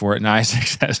ready for it, and Isaac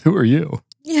says, "Who are you?"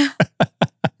 Yeah.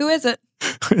 Who is it?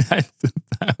 I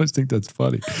always think that's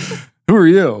funny. Who are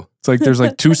you? It's like there's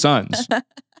like two sons.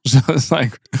 So it's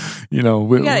like,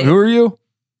 who are you?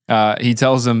 He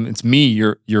tells him, "It's me,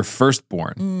 your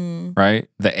firstborn," right?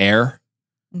 The heir.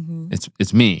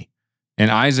 It's me. And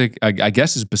Isaac, I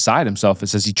guess, is beside himself. It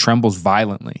says he trembles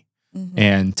violently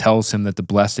and tells him that the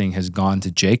blessing has gone to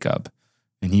Jacob,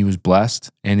 and he was blessed,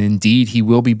 and indeed he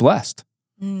will be blessed.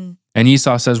 And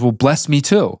Esau says, "Well, bless me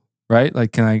too," right?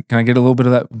 Like, can I get a little bit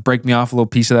of that? Break me off a little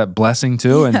piece of that blessing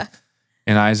too? Yeah.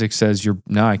 And Isaac says,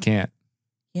 "No, I can't.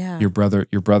 Yeah. Your brother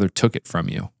took it from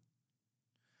you."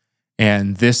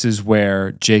 And this is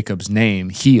where Jacob's name,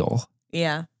 heel,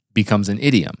 becomes an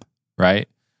idiom, right?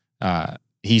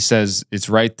 He says it's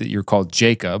right that you're called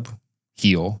Jacob,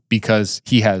 heel, because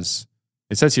he has,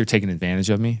 it says here, taken advantage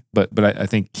of me, but I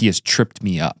think he has tripped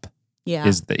me up,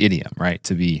 is the idiom, right?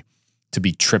 To be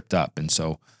tripped up. And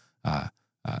so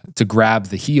to grab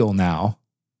the heel now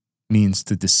means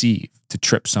to deceive, to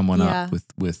trip someone up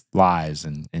with lies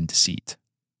and deceit.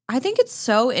 I think it's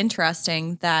so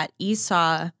interesting that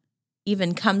Esau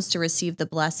even comes to receive the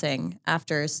blessing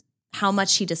after how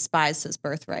much he despised his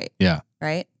birthright. Yeah.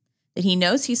 Right? That he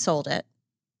knows he sold it,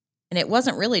 and it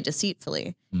wasn't really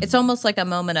deceitfully. It's almost like a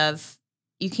moment of,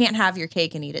 you can't have your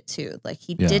cake and eat it too. Like,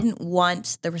 he didn't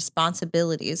want the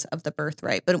responsibilities of the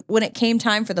birthright. But when it came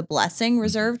time for the blessing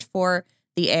reserved for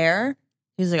the heir,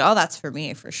 he's like, "Oh, that's for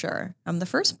me for sure. I'm the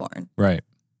firstborn." Right.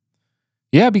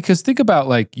 Yeah, because think about,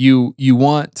 like, you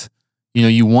want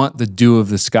the dew of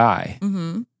the sky.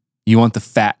 You want the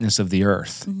fatness of the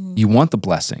earth. You want the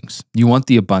blessings. You want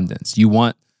the abundance. You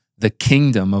want the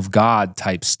kingdom of God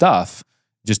type stuff.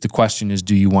 Just the question is,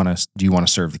 do you want to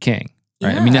serve the king?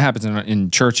 Right? I mean, that happens in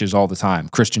churches all the time,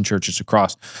 Christian churches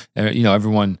across.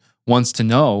 Everyone wants to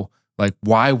know, like,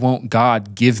 why won't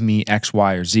God give me X,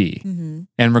 Y, or Z?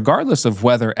 And regardless of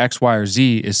whether X, Y, or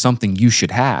Z is something you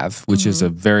should have, which is a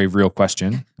very real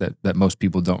question that most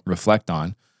people don't reflect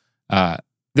on.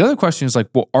 The other question is, like,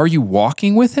 well, are you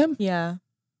walking with him? Yeah.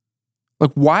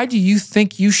 Like, why do you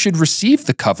think you should receive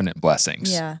the covenant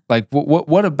blessings? Yeah. Like,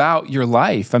 what about your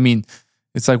life? I mean,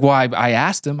 it's like, well, I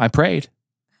asked him, I prayed.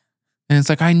 And it's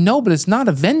like, I know, but it's not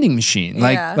a vending machine.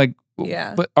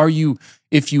 But are you,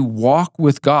 if you walk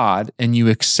with God and you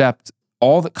accept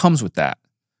all that comes with that,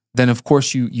 then of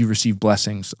course you receive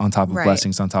blessings on top of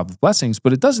blessings on top of blessings,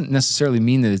 but it doesn't necessarily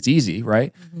mean that it's easy,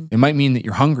 right? It might mean that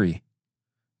you're hungry.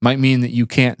 It might mean that you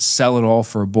can't sell it all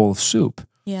for a bowl of soup.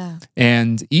 Yeah.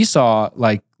 And Esau,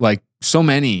 like so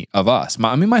many of us,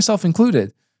 myself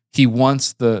included, he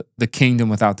wants the kingdom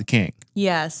without the king.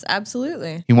 Yes,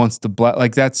 absolutely. He wants the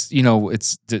like that's,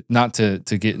 it's not to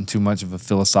get into much of a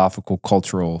philosophical,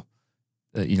 cultural,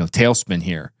 tailspin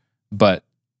here, but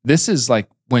this is like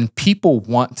when people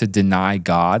want to deny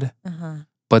God,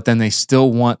 but then they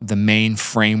still want the main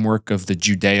framework of the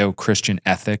Judeo-Christian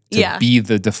ethic to be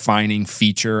the defining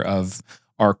feature of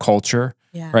our culture,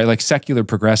 right? Like secular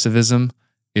progressivism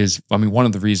is, one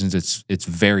of the reasons it's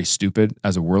very stupid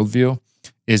as a worldview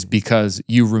is because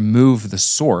you remove the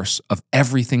source of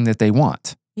everything that they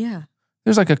want. Yeah.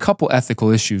 There's like a couple ethical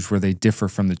issues where they differ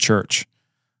from the church.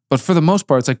 But for the most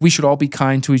part, it's like we should all be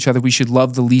kind to each other. We should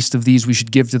love the least of these. We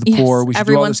should give to the poor. We should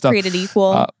do all this stuff. Everyone's created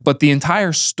equal. But the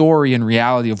entire story and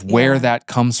reality of where that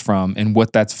comes from and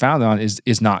what that's founded on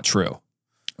is not true.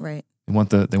 Right.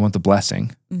 They want the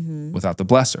blessing without the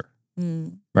blesser,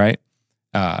 right?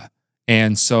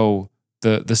 And so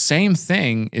the same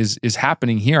thing is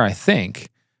happening here, I think.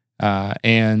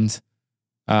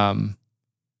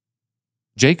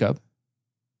 Jacob,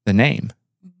 the name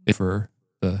for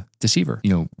the deceiver,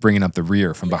 bringing up the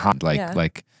rear from behind,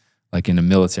 like in a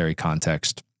military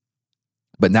context.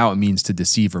 But now it means to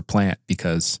deceive or plant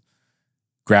because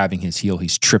grabbing his heel,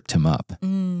 he's tripped him up,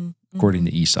 according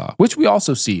to Esau, which we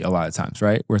also see a lot of times,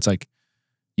 right? Where it's like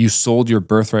you sold your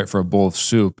birthright for a bowl of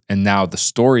soup, and now the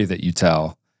story that you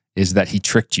tell is that he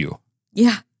tricked you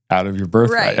out of your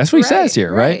birthright. Right, that's what he says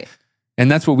here, right? Right. And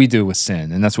that's what we do with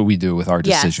sin, and that's what we do with our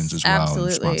decisions as well, and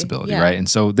responsibility, right? And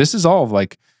so this is all of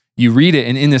like, you read it,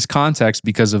 and in this context,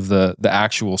 because of the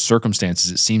actual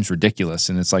circumstances, it seems ridiculous.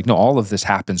 And it's like, no, all of this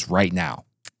happens right now.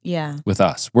 Yeah. With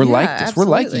us. We're like this.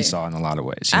 Absolutely. We're like Esau in a lot of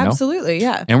ways, Absolutely,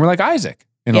 yeah. And we're like Isaac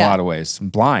in a lot of ways,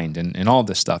 blind and all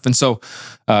this stuff. And so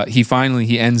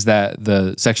he ends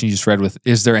the section you just read with,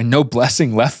 is there no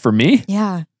blessing left for me?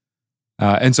 Yeah.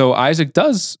 And so Isaac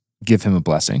does give him a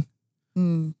blessing.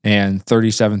 And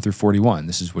 37 through 41,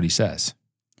 this is what he says.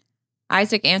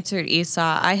 Isaac answered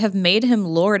Esau, I have made him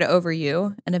lord over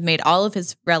you, and have made all of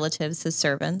his relatives his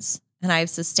servants, and I have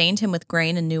sustained him with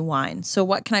grain and new wine. So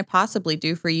what can I possibly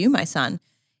do for you, my son?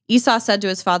 Esau said to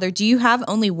his father, do you have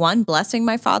only one blessing,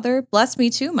 my father? Bless me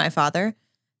too, my father.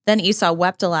 Then Esau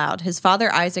wept aloud. His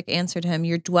father Isaac answered him,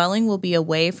 your dwelling will be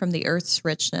away from the earth's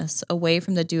richness, away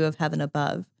from the dew of heaven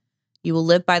above. You will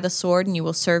live by the sword, and you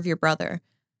will serve your brother.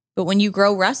 But when you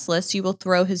grow restless, you will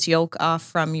throw his yoke off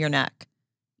from your neck.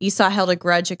 Esau held a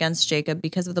grudge against Jacob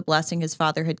because of the blessing his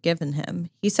father had given him.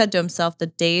 He said to himself, the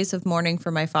days of mourning for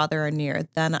my father are near.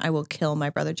 Then I will kill my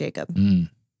brother Jacob.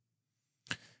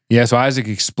 Yeah, so Isaac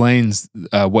explains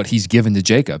what he's given to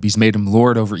Jacob. He's made him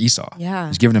lord over Esau. Yeah.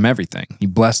 He's given him everything. He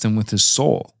blessed him with his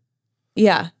soul.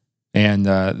 Yeah. And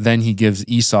then he gives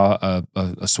Esau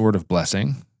a sort of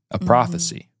blessing, a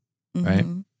prophecy, right?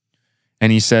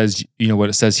 And he says, what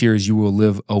it says here is you will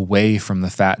live away from the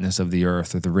fatness of the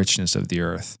earth or the richness of the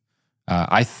earth.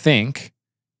 I think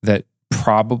that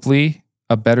probably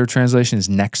a better translation is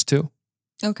next to.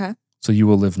 Okay. So you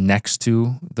will live next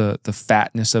to the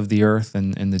fatness of the earth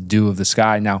and the dew of the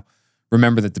sky. Now,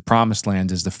 remember that the promised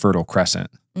land is the Fertile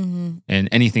Crescent. And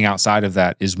anything outside of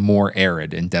that is more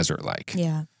arid and desert-like.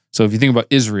 Yeah. So if you think about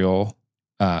Israel,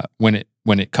 when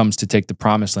it comes to take the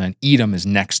promised land, Edom is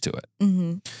next to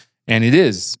it. And it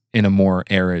is in a more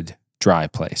arid, dry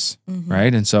place,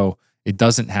 right? And so it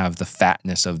doesn't have the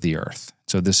fatness of the earth.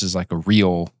 So this is like a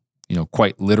real,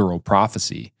 quite literal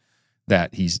prophecy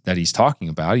that he's talking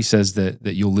about. He says that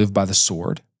you'll live by the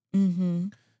sword,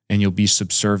 and you'll be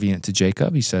subservient to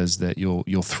Jacob. He says that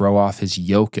you'll throw off his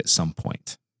yoke at some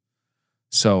point.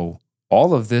 So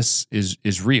all of this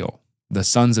is real. The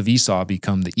sons of Esau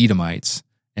become the Edomites.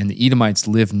 And the Edomites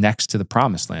live next to the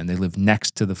promised land. They live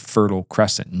next to the Fertile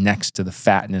Crescent, next to the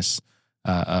fatness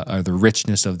or the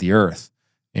richness of the earth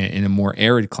in a more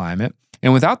arid climate.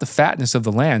 And without the fatness of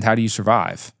the land, how do you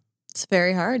survive? It's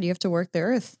very hard. You have to work the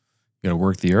earth. You got to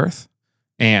work the earth,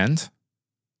 and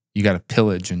you got to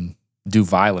pillage and do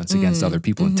violence against other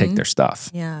people and take their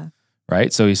stuff. Yeah.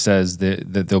 Right? So he says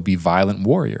that there'll be violent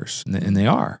warriors, and they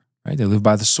are, right? They live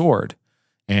by the sword.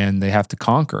 And they have to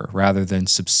conquer rather than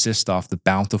subsist off the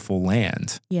bountiful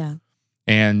land. Yeah.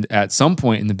 And at some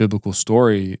point in the biblical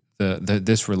story,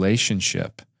 this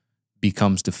relationship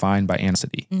becomes defined by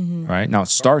animosity, right? Now it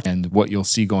starts, and what you'll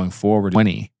see going forward, when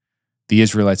the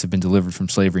Israelites have been delivered from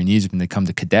slavery in Egypt, and they come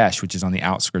to Kadesh, which is on the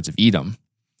outskirts of Edom,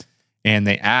 and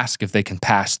they ask if they can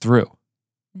pass through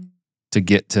to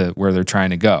get to where they're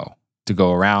trying to go. To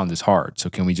go around is hard. So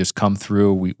can we just come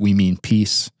through? We mean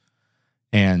peace.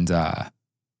 And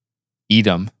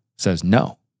Edom says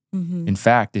no. In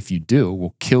fact, if you do,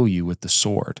 we'll kill you with the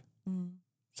sword.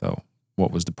 So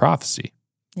what was the prophecy?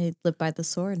 They live by the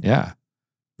sword. Yeah.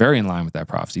 Very in line with that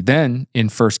prophecy. Then in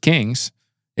 1 Kings,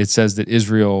 it says that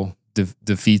Israel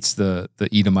defeats the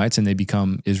Edomites, and they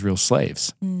become Israel's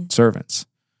slaves, servants.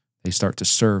 They start to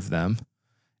serve them.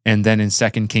 And then in 2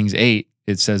 Kings 8,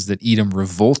 it says that Edom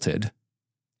revolted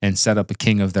and set up a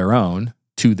king of their own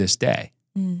to this day.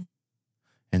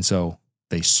 And so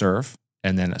they serve,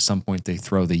 and then at some point they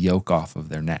throw the yoke off of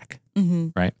their neck,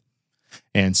 right?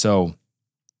 And so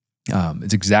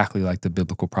it's exactly like the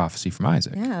biblical prophecy from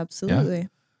Isaac. Yeah, absolutely. Yeah?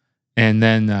 And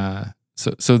then,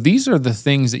 so these are the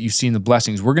things that you see in the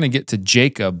blessings. We're going to get to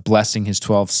Jacob blessing his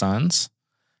 12 sons,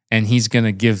 and he's going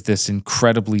to give this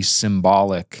incredibly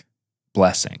symbolic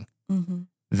blessing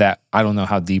that I don't know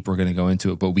how deep we're going to go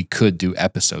into it, but we could do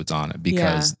episodes on it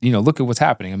because, look at what's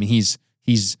happening. I mean,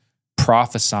 he's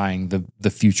prophesying the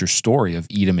future story of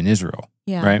Edom and Israel,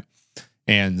 right?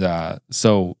 And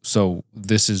so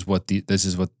this is what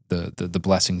the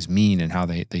blessings mean and how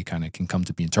they kind of can come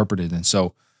to be interpreted. And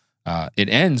so it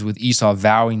ends with Esau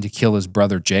vowing to kill his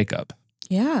brother Jacob.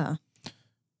 Yeah.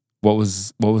 What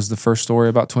was the first story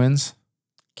about twins?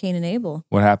 Cain and Abel.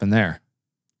 What happened there?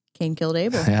 Cain killed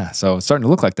Abel. Yeah. So it's starting to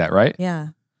look like that, right? Yeah.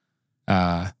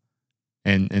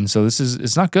 And so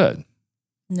it's not good.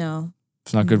 No.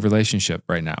 It's not a good relationship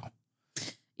right now.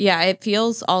 Yeah, it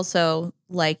feels also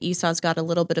like Esau's got a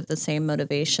little bit of the same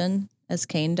motivation as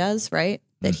Cain does, right?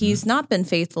 That he's not been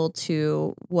faithful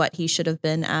to what he should have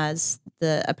been as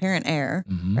the apparent heir,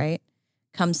 right?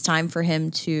 Comes time for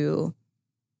him to,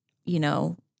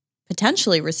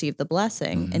 potentially receive the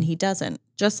blessing, and he doesn't.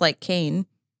 Just like Cain,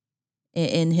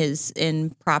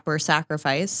 in proper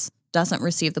sacrifice, doesn't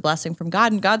receive the blessing from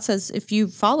God. And God says, if you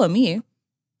follow me,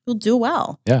 you'll do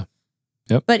well. Yeah.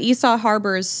 Yep. But Esau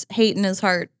harbors hate in his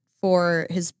heart for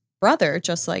his brother,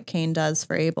 just like Cain does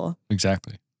for Abel.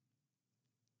 Exactly.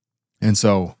 And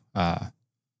so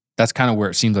that's kind of where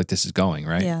it seems like this is going,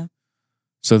 right? Yeah.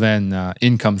 So then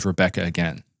in comes Rebekah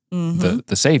again,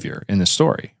 the savior in this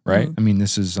story, right? I mean,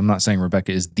 I'm not saying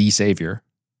Rebekah is the savior.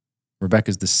 Rebekah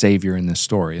is the savior in this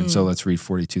story. And so let's read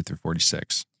 42 through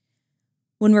 46.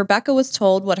 When Rebekah was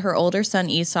told what her older son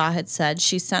Esau had said,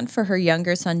 she sent for her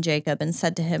younger son Jacob and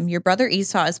said to him, "Your brother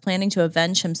Esau is planning to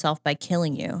avenge himself by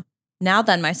killing you. Now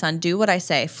then, my son, do what I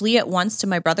say. Flee at once to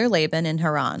my brother Laban in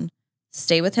Haran.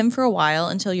 Stay with him for a while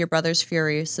until your brother's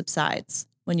fury subsides.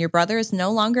 When your brother is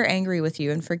no longer angry with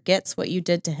you and forgets what you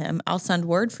did to him, I'll send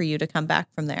word for you to come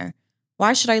back from there.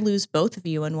 Why should I lose both of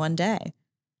you in one day?"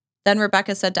 Then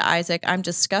Rebekah said to Isaac, "I'm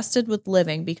disgusted with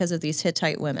living because of these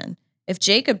Hittite women. If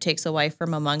Jacob takes a wife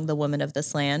from among the women of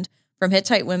this land, from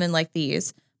Hittite women like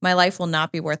these, my life will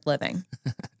not be worth living."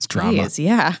 It's drama. Jeez,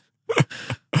 yeah.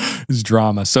 It's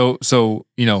drama. So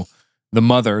the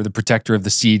mother, the protector of the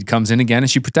seed, comes in again and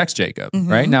she protects Jacob.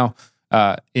 Right now,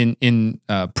 in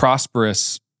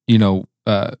prosperous,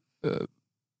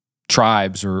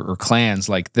 tribes or clans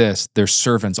like this, there's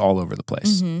servants all over the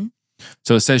place.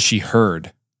 So it says she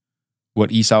heard what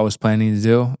Esau was planning to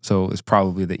do. So it's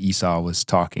probably that Esau was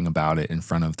talking about it in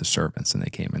front of the servants, and they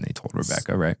came and they told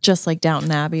Rebekah, right? Just like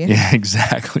Downton Abbey. Yeah,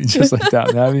 exactly. Just like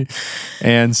Downton Abbey.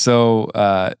 And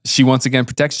so she once again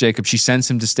protects Jacob. She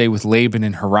sends him to stay with Laban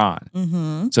in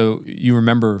Haran. So you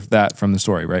remember that from the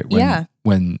story, right?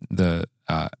 When the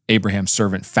Abraham's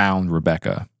servant found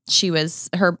Rebekah.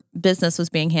 Her business was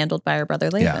being handled by her brother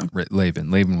Laban. Yeah,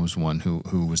 Laban. Laban was one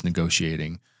who was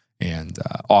negotiating and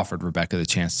offered Rebekah the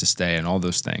chance to stay and all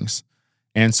those things.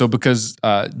 And so because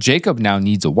Jacob now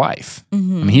needs a wife, I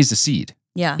mean, he's the seed.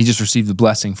 Yeah. He just received the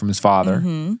blessing from his father,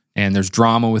 and there's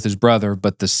drama with his brother,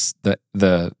 but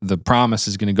the promise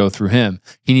is going to go through him.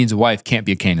 He needs a wife, can't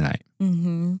be a Canaanite.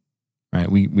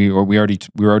 Right? We were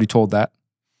already told that.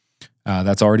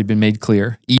 That's already been made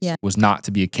clear. Esau was not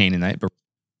to be a Canaanite, but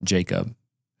Jacob,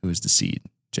 who is the seed,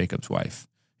 Jacob's wife,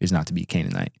 is not to be a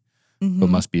Canaanite, but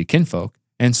must be a kinfolk.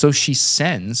 And so she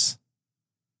sends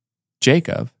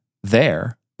Jacob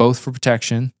there, both for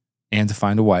protection and to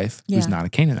find a wife who's not a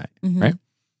Canaanite, right?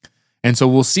 And so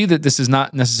we'll see that this is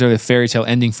not necessarily a fairy tale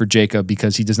ending for Jacob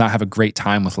because he does not have a great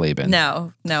time with Laban.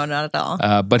 No, not at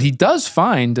all. But he does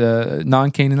find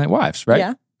non-Canaanite wives, right?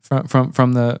 Yeah.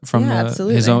 From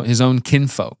his own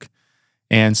kinfolk.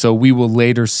 And so we will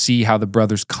later see how the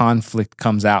brothers' conflict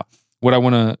comes out. What I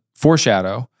want to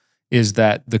foreshadow is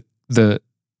that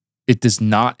it does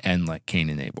not end like Cain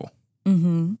and Abel.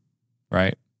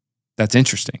 Right? That's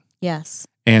interesting. Yes.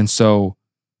 And so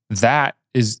that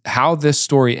is how this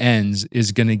story ends,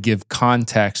 is going to give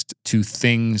context to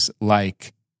things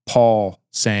like Paul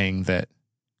saying that,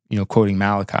 quoting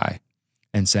Malachi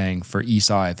and saying, "For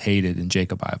Esau I've hated and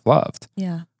Jacob I've loved."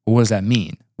 Yeah. Well, what does that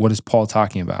mean? What is Paul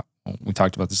talking about? Well, we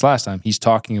talked about this last time. He's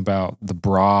talking about the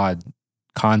broad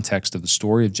context of the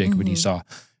story of Jacob and Esau.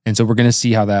 And so we're going to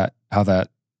see how that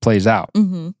plays out.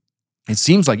 It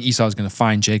seems like Esau is going to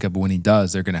find Jacob, but when he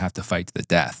does, they're going to have to fight to the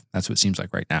death. That's what it seems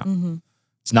like right now.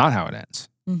 It's not how it ends.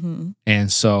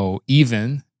 And so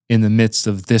even in the midst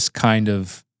of this kind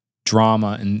of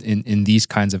drama and in these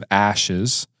kinds of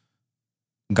ashes,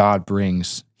 God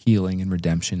brings healing and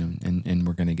redemption, and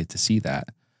we're going to get to see that.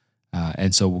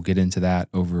 And so we'll get into that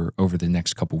over the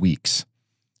next couple weeks.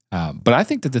 But I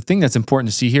think that the thing that's important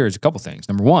to see here is a couple things.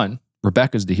 Number one,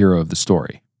 Rebekah is the hero of the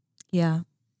story. Yeah.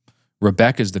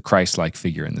 Rebekah is the Christ-like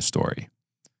figure in the story.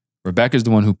 Rebekah is the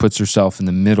one who puts herself in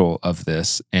the middle of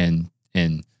this and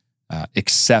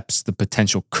accepts the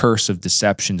potential curse of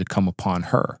deception to come upon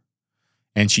her.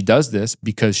 And she does this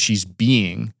because she's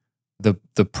being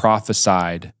the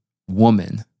prophesied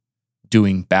woman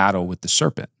doing battle with the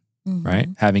serpent, right?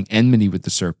 Having enmity with the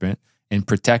serpent and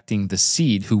protecting the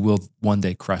seed who will one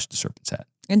day crush the serpent's head.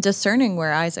 And discerning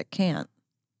where Isaac can't.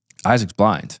 Isaac's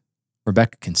blind.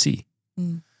 Rebekah can see.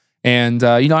 And,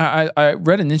 I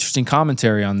read an interesting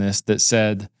commentary on this that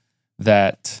said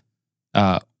that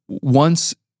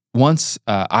once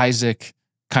Isaac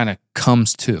kind of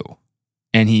comes to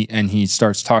and he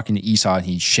starts talking to Esau and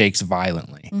he shakes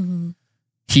violently,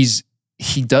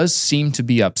 he does seem to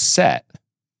be upset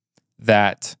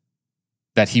that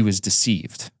he was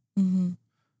deceived.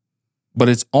 But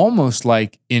it's almost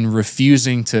like in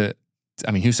refusing to,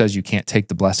 who says you can't take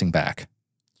the blessing back?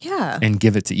 Yeah. And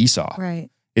give it to Esau. Right.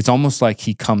 It's almost like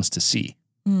he comes to see.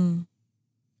 And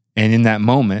in that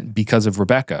moment, because of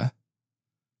Rebekah,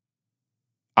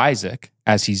 Isaac,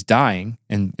 as he's dying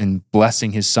and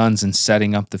blessing his sons and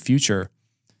setting up the future,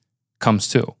 comes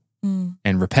to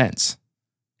and repents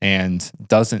and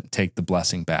doesn't take the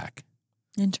blessing back.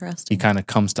 Interesting. He kind of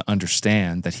comes to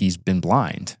understand that he's been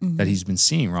blind, that he's been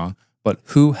seeing wrong. But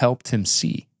who helped him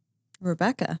see?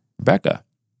 Rebekah.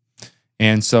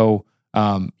 And so,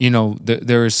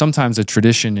 there is sometimes a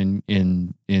tradition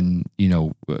in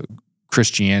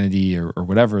Christianity or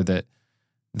whatever that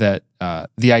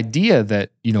the idea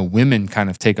that women kind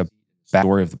of take a back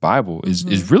story of the Bible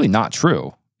is really not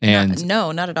true. And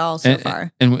no, not at all so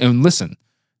far. And listen,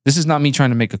 this is not me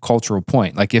trying to make a cultural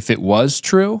point. Like if it was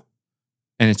true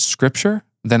and it's scripture,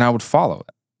 then I would follow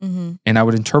it and I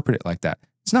would interpret it like that.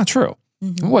 It's not true.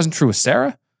 It wasn't true with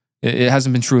Sarah. It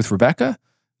hasn't been true with Rebekah.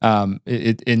 And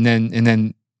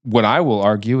then what I will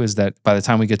argue is that by the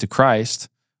time we get to Christ,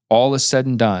 all is said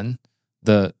and done,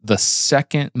 the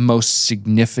second most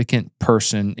significant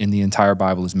person in the entire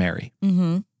Bible is Mary.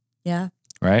 Yeah.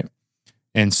 Right?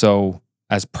 And so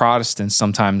as Protestants,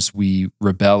 sometimes we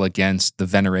rebel against the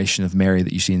veneration of Mary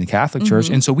that you see in the Catholic Church.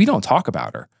 And so we don't talk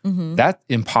about her. That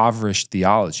impoverished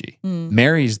theology.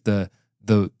 Mary's the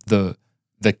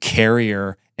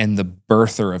carrier and the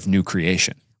birther of new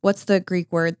creation. What's the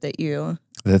Greek word that you...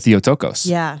 The Theotokos.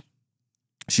 Yeah.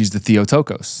 She's the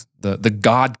Theotokos. The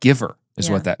God giver is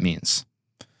what that means.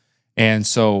 And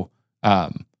so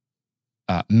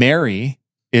Mary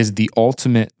is the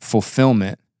ultimate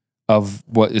fulfillment of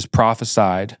what is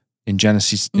prophesied in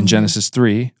Genesis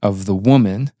 3 of the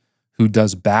woman who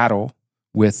does battle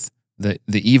with the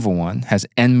evil one, has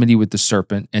enmity with the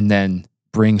serpent, and then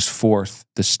brings forth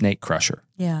the snake crusher.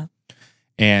 Yeah.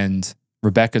 And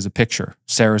Rebekah's a picture.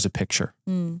 Sarah's a picture,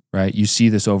 right? You see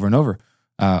this over and over.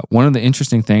 One of the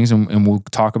interesting things, and we'll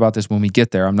talk about this when we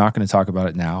get there, I'm not going to talk about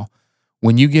it now.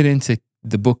 When you get into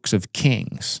the books of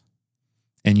Kings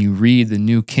and you read the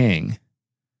new king,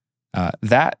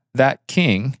 that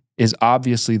king is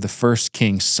obviously the first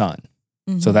king's son.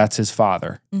 So that's his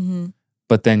father.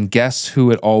 But then guess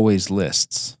who it always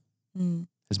lists?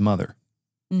 His mother,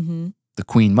 the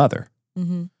queen mother.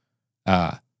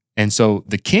 And so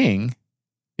the king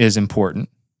is important,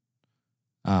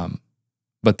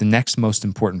 but the next most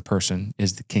important person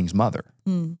is the king's mother.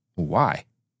 Why?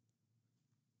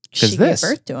 She gave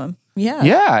birth to him. Yeah.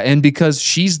 Yeah, and because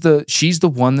she's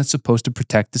the one that's supposed to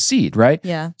protect the seed, right?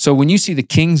 Yeah. So when you see the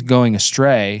kings going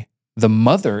astray, the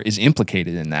mother is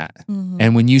implicated in that.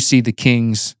 And when you see the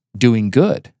kings doing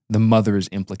good, the mother is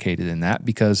implicated in that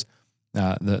because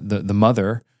the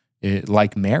mother,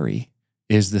 like Mary,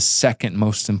 is the second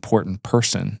most important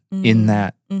person in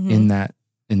that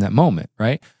moment,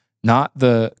 right? Not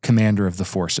the commander of the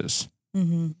forces,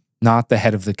 not the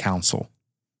head of the council.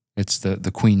 It's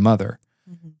the queen mother,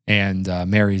 and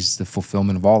Mary's the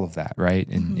fulfillment of all of that, right?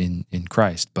 In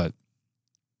Christ. But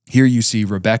here you see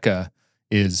Rebekah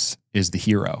is the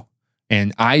hero,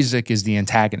 and Isaac is the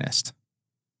antagonist.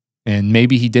 And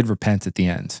maybe he did repent at the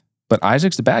end, but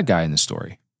Isaac's the bad guy in the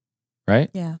story, right?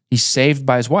 Yeah, he's saved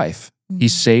by his wife.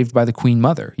 He's saved by the queen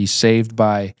mother. He's saved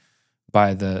by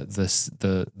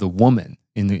the woman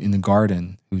in the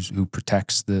garden who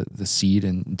protects the seed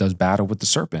and does battle with the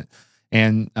serpent.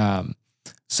 And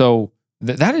so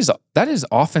that is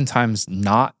oftentimes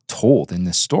not told in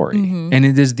this story, and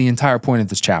it is the entire point of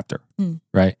this chapter,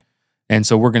 right? And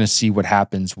so we're going to see what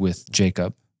happens with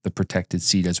Jacob, the protected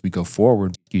seed, as we go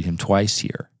forward. We read him twice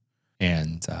here,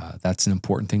 and that's an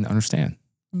important thing to understand.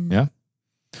 Yeah.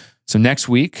 So next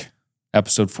week,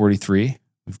 episode 43,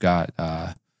 we've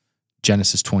got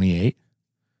Genesis 28,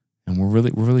 and we're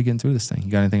really getting through this thing.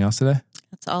 You got anything else today?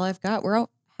 That's all I've got. We're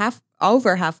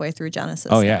over halfway through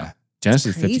Genesis. Oh now. yeah,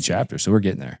 Genesis is 50 crazy. chapters, so we're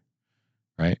getting there,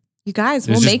 right? You guys,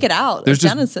 we'll make it out of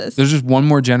Genesis. There's just one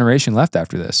more generation left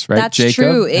after this, right? That's Jacob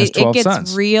true. has It 12 gets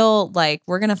sons. real, like,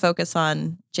 we're going to focus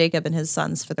on Jacob and his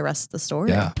sons for the rest of the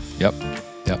story. Yeah. Yep.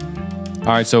 All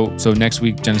right. So next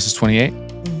week, Genesis 28.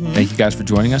 Thank you guys for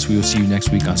joining us. We will see you next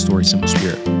week on Story Simple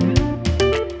Spirit.